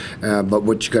coming, but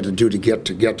what you got to do to get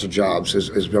to jobs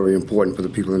is very important for the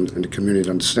people in the community to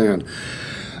understand.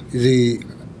 The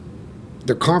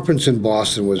conference in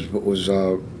Boston was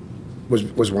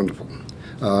wonderful.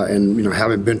 And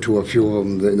having been to a few of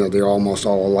them, they're almost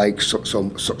all alike, so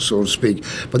to speak.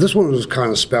 But this one was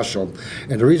kind of special,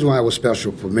 and the reason why it was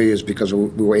special for me is because we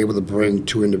were able to bring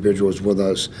 2 individuals with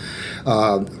us.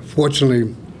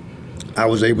 Fortunately, I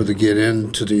was able to get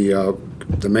into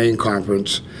the main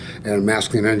conference, and Mass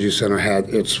Clean Energy Center had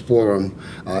its forum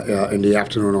in the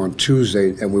afternoon on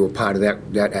Tuesday, and we were part of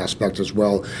that aspect as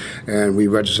well. And we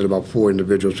registered about 4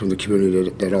 individuals from the community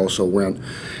that also went.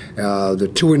 The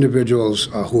 2 individuals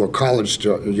who are college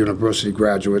university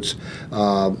graduates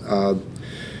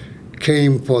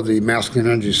came for the Mass Clean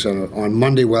Energy Center. On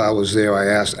Monday while I was there, I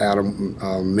asked Adam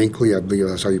Minkley, I believe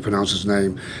that's how you pronounce his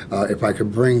name, if I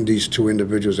could bring these 2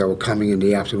 individuals that were coming in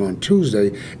the afternoon on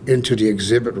Tuesday into the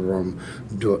exhibit room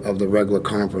of the regular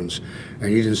conference. And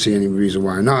he didn't see any reason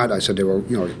why not. I said they were,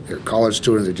 they're college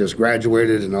students, they just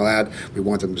graduated and all that. We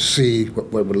want them to see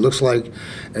what it looks like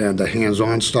and the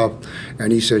hands-on stuff.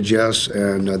 And he said yes,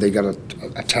 and they got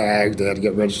a tag. They had to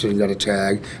get registered and got a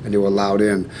tag, and they were allowed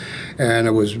in. And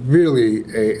it was really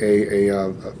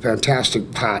a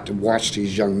fantastic part to watch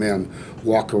these young men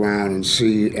walk around and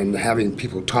see, and having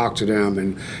people talk to them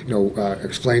and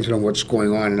explain to them what's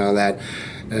going on and all that.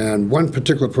 And one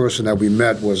particular person that we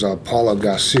met was Paula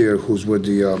Garcia, who's with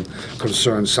the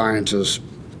Concerned Scientists.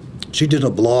 She did a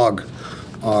blog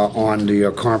on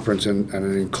the conference, and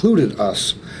it included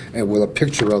us, and with a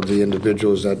picture of the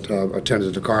individuals that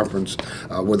attended the conference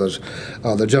with us.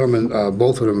 The gentlemen,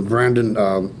 both of them, Brandon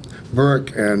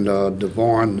Burke and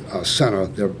Devon Center,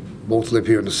 they both live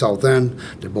here in the South End.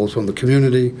 They're both from the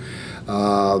community.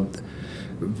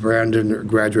 Brandon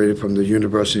graduated from the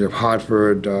University of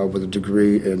Hartford with a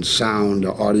degree in sound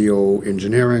audio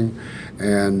engineering,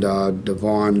 and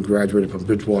Devon graduated from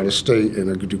Bridgewater State in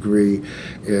a degree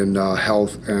in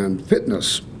health and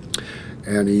fitness.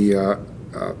 And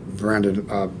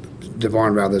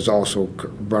Devon is also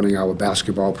running our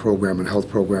basketball program and health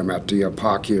program at the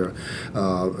park here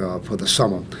for the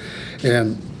summer.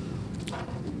 And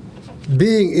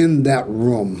being in that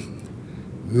room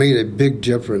made a big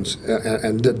difference,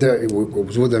 and I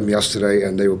was with them yesterday,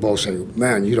 and they were both saying,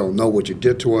 "Man, you don't know what you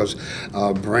did to us."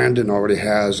 Brandon already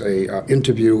has a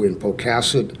interview in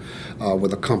Pocasset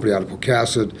with a company out of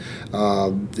Pocasset.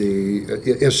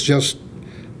 It's just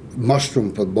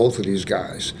mushroom for both of these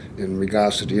guys in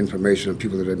regards to the information and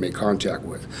people that they make contact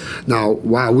with. Now,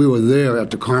 while we were there at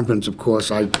the conference, of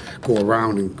course, I go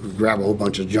around and grab a whole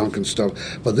bunch of junk and stuff,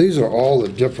 but these are all the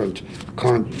different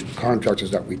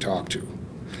contractors that we talk to.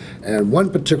 And one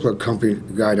particular company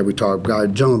guy that we talked about, a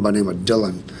gentleman by the name of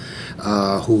Dylan,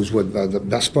 who's with the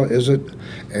Vespa, is it?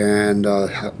 And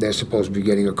they're supposed to be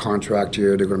getting a contract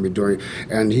here. They're going to be doing,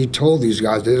 and he told these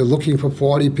guys they're looking for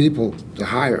 40 people to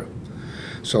hire.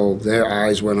 So their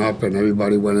eyes went up, and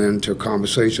everybody went into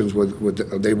conversations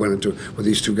with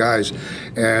these two guys,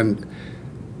 and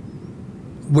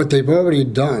what they've already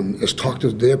done is talk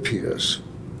to their peers.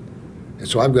 And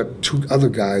so I've got two other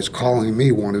guys calling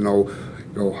me, want to know,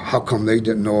 how come they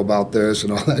didn't know about this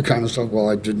and all that kind of stuff. Well,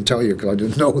 I didn't tell you because I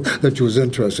didn't know that you was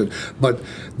interested. But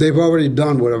they've already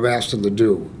done what I've asked them to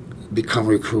do, become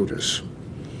recruiters,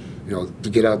 to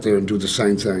get out there and do the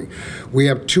same thing. We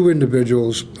have two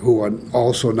individuals who are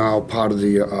also now part of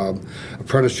the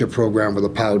apprenticeship program with the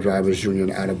Power Drivers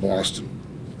Union out of Boston.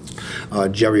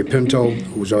 Jerry Pinto,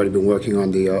 who's already been working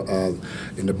on the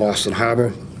in the Boston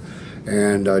Harbor,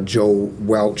 and Joe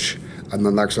Welch. I'm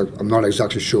not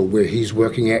exactly sure where he's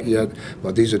working at yet,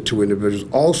 but these are two individuals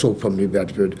also from New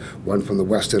Bedford, one from the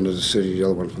west end of the city, the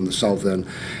other one from the south end.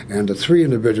 And the three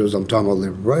individuals I'm talking about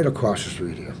live right across the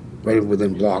street here, right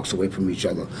within blocks away from each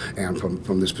other and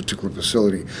from this particular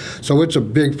facility. So it's a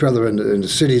big feather in the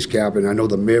city's cap, and I know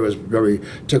the mayor is very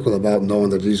tickled about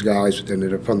knowing that these guys, and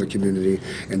they're from the community,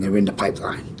 and they're in the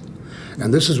pipeline.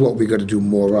 And this is what we got to do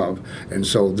more of. And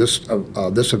so this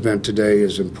event today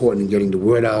is important in getting the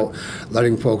word out,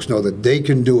 letting folks know that they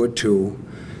can do it too.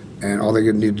 And all they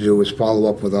need to do is follow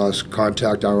up with us,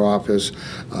 contact our office,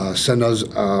 send us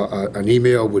an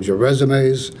email with your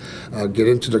resumes, get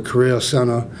into the Career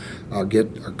Center, get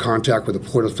a contact with the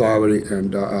Port Authority,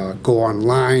 and go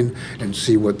online and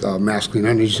see what Mass Clean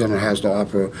Energy Center has to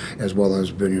offer, as well as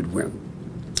Vineyard Wind.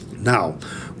 Now,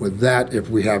 with that,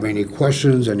 if we have any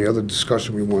questions, any other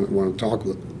discussion we want to talk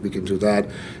with, we can do that.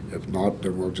 If not,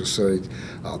 then we'll just say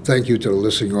thank you to the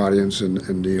listening audience in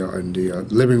the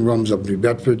living rooms of New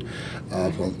Bedford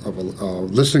for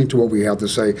listening to what we have to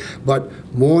say. But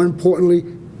more importantly,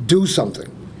 do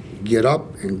something. Get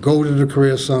up and go to the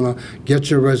Career Center, get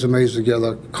your resumes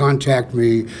together, contact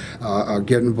me,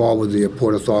 get involved with the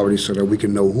Port Authority so that we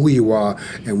can know who you are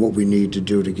and what we need to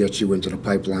do to get you into the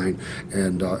pipeline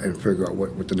and figure out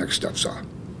what the next steps are.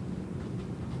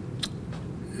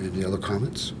 Any other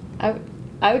comments?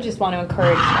 I would just want to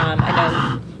encourage,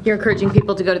 I know you're encouraging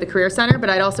people to go to the Career Center,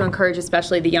 but I'd also encourage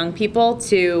especially the young people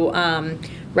to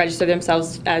register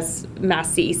themselves as Mass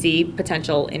CEC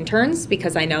potential interns,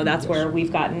 because I know that's where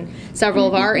we've gotten several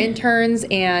of our interns,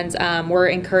 and we're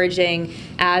encouraging,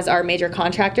 as our major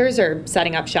contractors are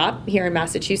setting up shop here in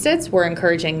Massachusetts, we're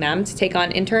encouraging them to take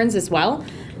on interns as well.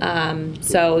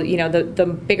 So,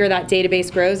 the bigger that database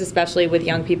grows, especially with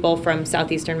young people from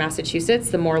southeastern Massachusetts,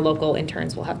 the more local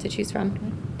interns we'll have to choose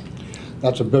from.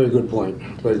 That's a very good point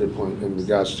in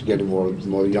regards to getting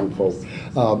more young folk.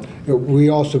 We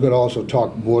also could also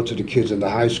talk more to the kids in the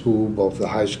high school, both the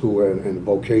high school and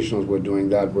vocationals. We're doing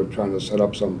that. We're trying to set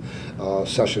up some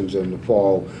sessions in the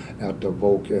fall at the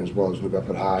Voc as well as New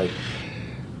Bedford High.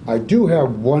 I do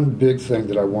have one big thing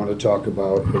that I want to talk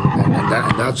about,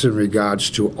 and that's in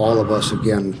regards to all of us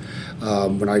again.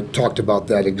 When I talked about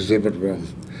that exhibit room,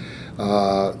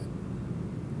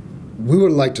 we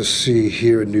would like to see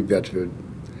here in New Bedford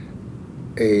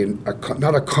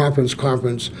not a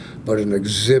conference, but an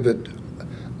exhibit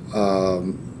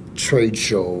trade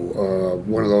show,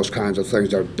 one of those kinds of things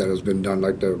that has been done,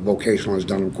 like the vocational has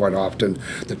done them quite often,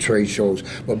 the trade shows.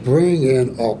 But bring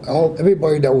in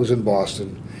everybody that was in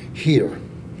Boston here,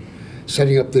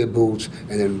 setting up their booths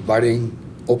and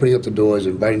opening up the doors,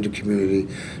 inviting the community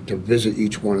to visit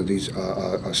each one of these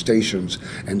stations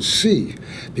and see,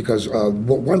 because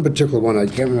one particular one, I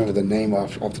can't remember the name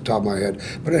off the top of my head,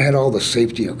 but it had all the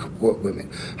safety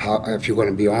equipment. How, if you're going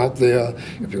to be out there,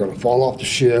 if you're going to fall off the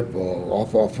ship or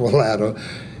off a ladder,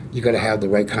 you got to have the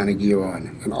right kind of gear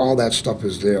on, and all that stuff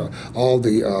is there. All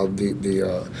the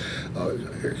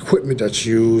equipment that's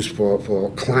used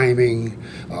for climbing,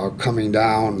 coming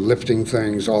down, lifting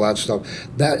things, all that stuff.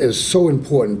 That is so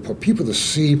important for people to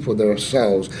see for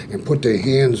themselves and put their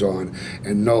hands on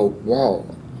and know, wow,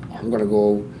 I'm going to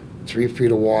go 3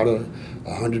 feet of water,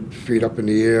 100 feet up in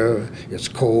the air. It's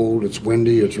cold, it's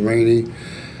windy, it's rainy.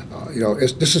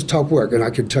 This is tough work, and I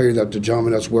can tell you that the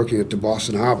gentleman that's working at the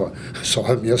Boston Harbor, I saw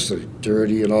him yesterday,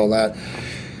 dirty and all that.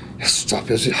 This stuff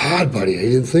is hard, buddy. He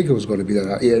didn't think it was going to be that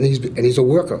hard. Yeah, and he's a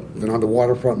worker. Been on the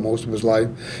waterfront most of his life.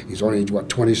 He's only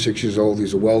 26 years old.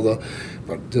 He's a welder,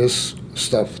 but this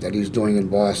stuff that he's doing in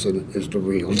Boston is the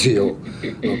real deal.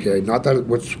 Okay, not that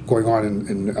what's going on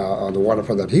the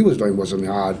waterfront that he was doing wasn't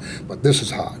hard, but this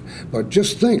is hard. But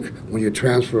just think when you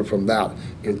transfer from that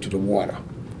into the water.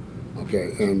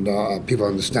 okay, and people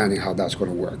understanding how that's going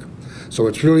to work. So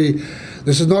it's really,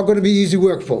 this is not going to be easy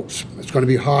work, folks. It's going to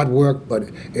be hard work, but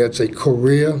it's a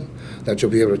career that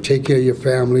you'll be able to take care of your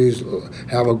families,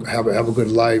 have a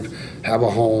good life, have a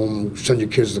home, send your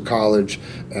kids to college,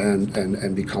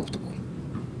 and be comfortable.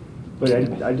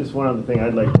 But I just one other thing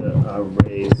I'd like to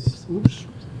raise. Oops.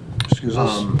 Excuse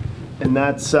us. And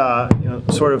that's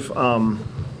sort of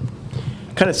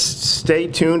kind of stay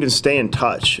tuned and stay in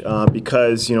touch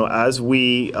because as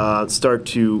we start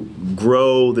to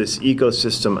grow this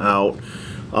ecosystem out,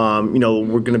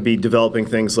 we're going to be developing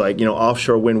things like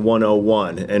Offshore Wind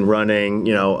 101 and running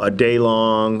a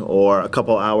day-long or a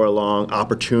couple-hour-long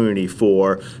opportunity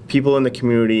for people in the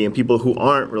community and people who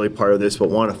aren't really part of this but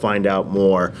want to find out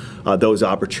more those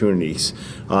opportunities.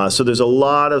 So there's a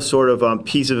lot of sort of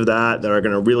pieces of that are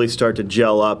going to really start to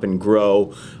gel up and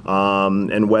grow,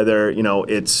 and whether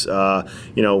it's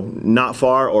not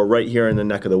far or right here in the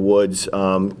neck of the woods,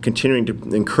 continuing to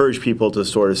encourage people to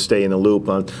sort of stay in the loop.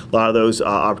 A lot of those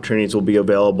opportunities will be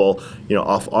available,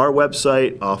 off our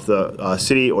website, off the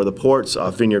city or the ports,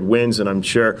 off Vineyard Winds, and I'm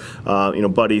sure,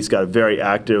 Buddy's got a very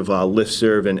active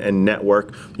listserv and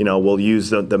network. We'll use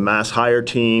the Mass Hire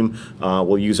team.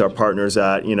 We'll use our partners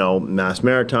at, Mass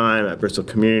Maritime, at Bristol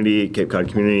Community, Cape Cod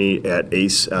Community, at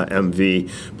ACE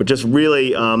MV. But just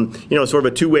really, sort of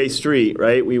a two-way street,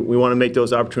 right? We want to make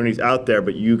those opportunities out there,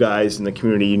 but you guys in the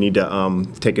community, you need to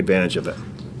take advantage of it.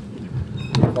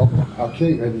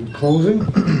 Okay, and in closing,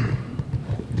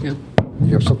 Yeah.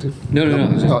 you have something?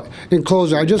 No. In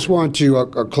closing, I just want to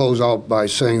close out by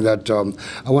saying that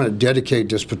I want to dedicate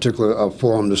this particular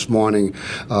forum this morning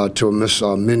to Miss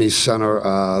Minnie Center,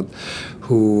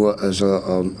 who is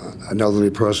an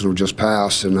elderly person who just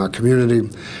passed in our community,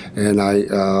 and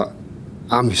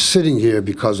I'm sitting here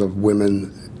because of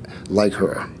women like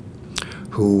her,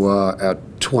 who at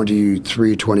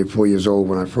 23, 24 years old,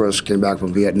 when I first came back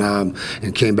from Vietnam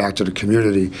and came back to the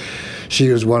community, she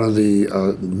was one of the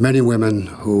many women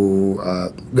who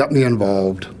got me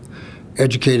involved,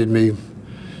 educated me,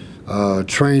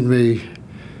 trained me,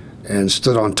 and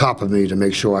stood on top of me to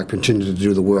make sure I continued to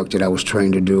do the work that I was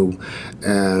trained to do.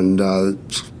 And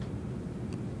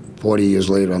 40 years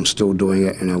later, I'm still doing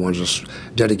it, and I want to just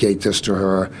dedicate this to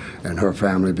her and her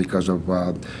family because of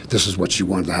this is what she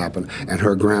wanted to happen. And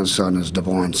her grandson is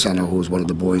Devon Center, who was one of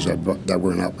the boys that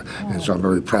went up. And so I'm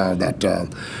very proud that,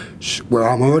 well,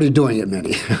 I'm already doing it,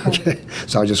 Minnie. Okay?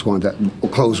 So I just wanted to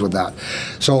close with that.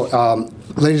 So,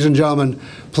 ladies and gentlemen,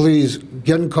 please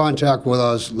get in contact with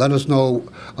us. Let us know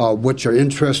what your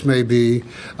interest may be.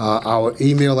 Our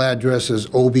email address is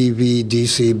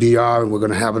obvdcbr, and we're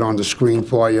going to have it on the screen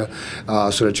for you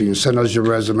so that you can send us your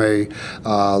resume.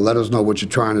 Let us know what you're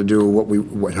trying to do,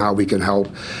 how we can help.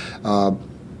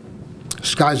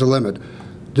 Sky's the limit.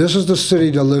 This is the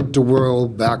city that lit the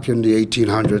world back in the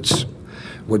 1800s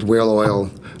with whale oil.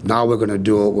 Now we're going to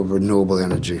do it with renewable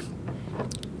energy.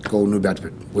 Go New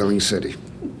Bedford, Whaling City.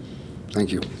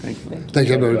 Thank you. Thank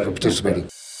you, everybody, for participating.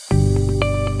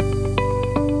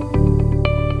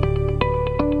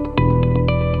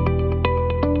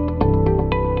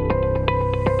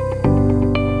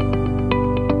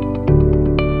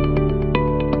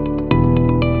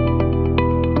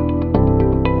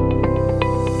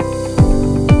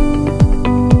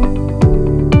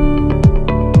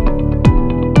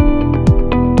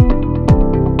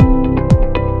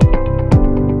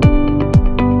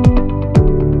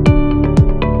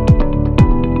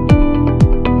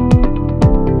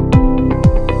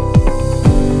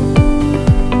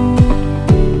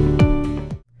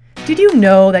 Did you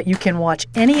know that you can watch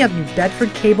any of New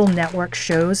Bedford Cable Network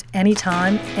shows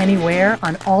anytime, anywhere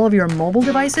on all of your mobile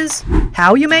devices?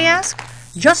 How, you may ask?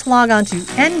 Just log on to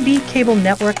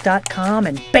nbcablenetwork.com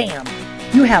and bam!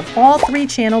 You have all 3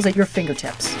 channels at your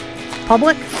fingertips: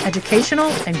 public,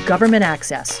 educational, and government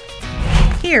access.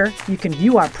 Here, you can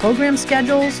view our program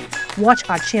schedules, watch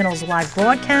our channel's live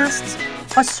broadcasts,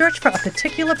 or search for a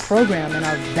particular program in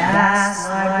our vast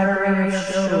library of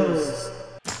shows.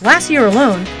 Last year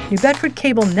alone, New Bedford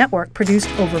Cable Network produced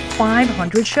over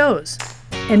 500 shows,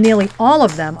 and nearly all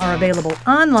of them are available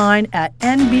online at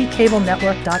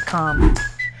nbcablenetwork.com.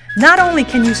 Not only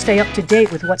can you stay up to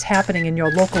date with what's happening in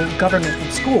your local government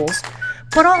and schools,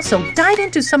 but also dive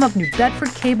into some of New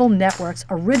Bedford Cable Network's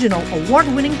original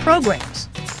award-winning programs.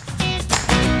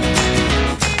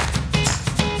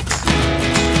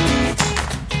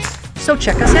 So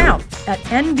check us out at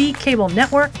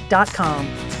nbcablenetwork.com.